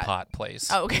a with hot that? pot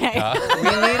place. Okay. We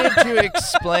needed to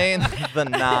explain the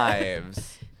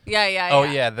knives. yeah. Oh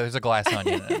yeah, there's a glass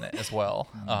onion in it as well.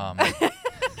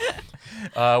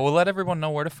 We'll let everyone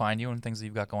know where to find you and things that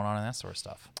you've got going on and that sort of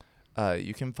stuff.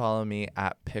 You can follow me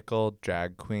at Pickle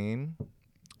Drag Queen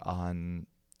on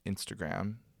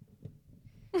Instagram,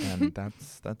 and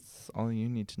that's all you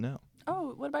need to know.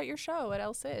 Oh, what about your show at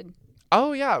El Cid?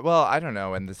 Oh yeah, well I don't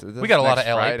know when this is. We got a lot of next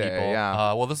LA Friday, people.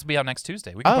 Yeah. Well, this will be out next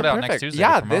Tuesday. We can put it out next perfect. Tuesday.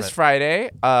 Yeah, to promote this it.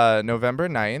 Friday, November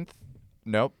 9th.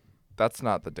 Nope. That's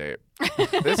not the date.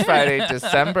 This Friday,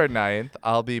 December 9th,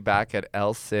 I'll be back at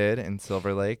El Cid in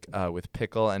Silver Lake with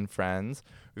Pickle and friends.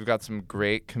 We've got some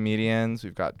great comedians.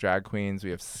 We've got drag queens.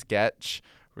 We have sketch.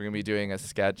 We're going to be doing a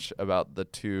sketch about the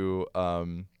two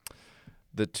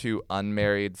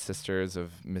unmarried sisters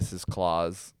of Mrs.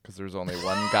 Claus, because there's only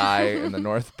one guy in the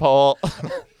North Pole.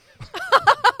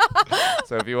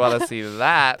 So if you want to see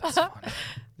that,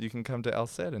 you can come to El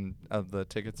Cid, and the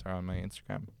tickets are on my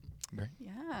Instagram.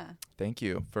 Yeah. Thank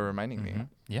you for reminding me.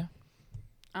 Yeah.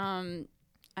 I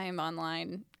am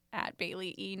online at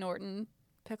Bailey E. Norton.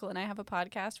 Pickle and I have a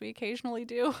podcast we occasionally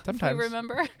do. Sometimes. If we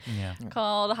remember. Yeah.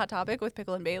 Called Hot Topic with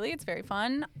Pickle and Bailey. It's very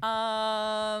fun.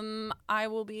 I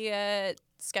will be at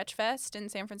Sketchfest in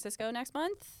San Francisco next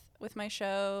month with my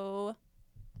show.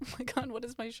 Oh my God, what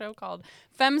is my show called?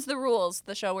 Femmes the Rules,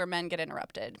 the show where men get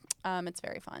interrupted. It's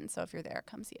very fun. So if you're there,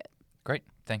 come see it. Great.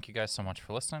 Thank you guys so much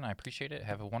for listening. I appreciate it.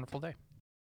 Have a wonderful day.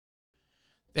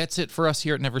 That's it for us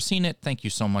here at Never Seen It. Thank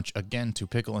you so much again to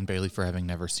Pickle and Bailey for having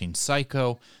never seen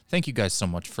Psycho. Thank you guys so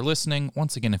much for listening.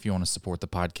 Once again, if you want to support the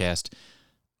podcast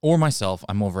or myself,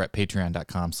 I'm over at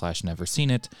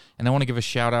patreon.com/neverseenit. And I want to give a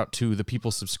shout out to the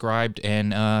people subscribed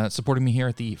and supporting me here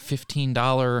at the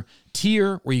 $15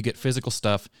 tier where you get physical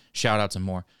stuff, shout outs, and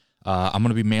more. I'm going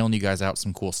to be mailing you guys out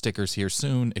some cool stickers here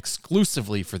soon,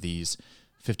 exclusively for these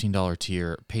 $15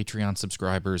 tier Patreon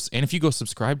subscribers. And if you go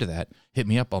subscribe to that, hit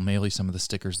me up. I'll mail you some of the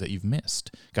stickers that you've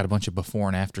missed. Got a bunch of before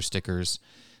and after stickers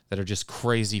that are just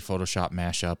crazy Photoshop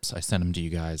mashups. I send them to you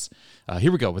guys.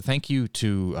 Here we go. But thank you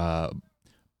to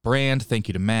Brand. Thank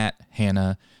you to Matt,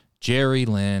 Hannah, Jerry,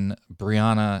 Lynn,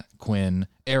 Brianna, Quinn,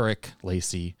 Eric,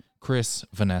 Lacey, Chris,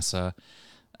 Vanessa.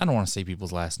 I don't want to say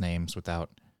people's last names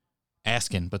without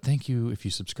asking, but thank you if you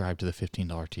subscribe to the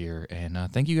 $15 tier, and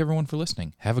thank you everyone for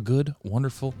listening. Have a good,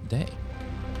 wonderful day.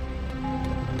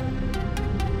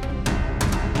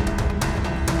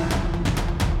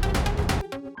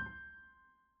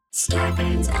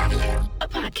 Starburns Audio,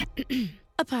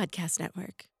 a podcast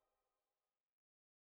network.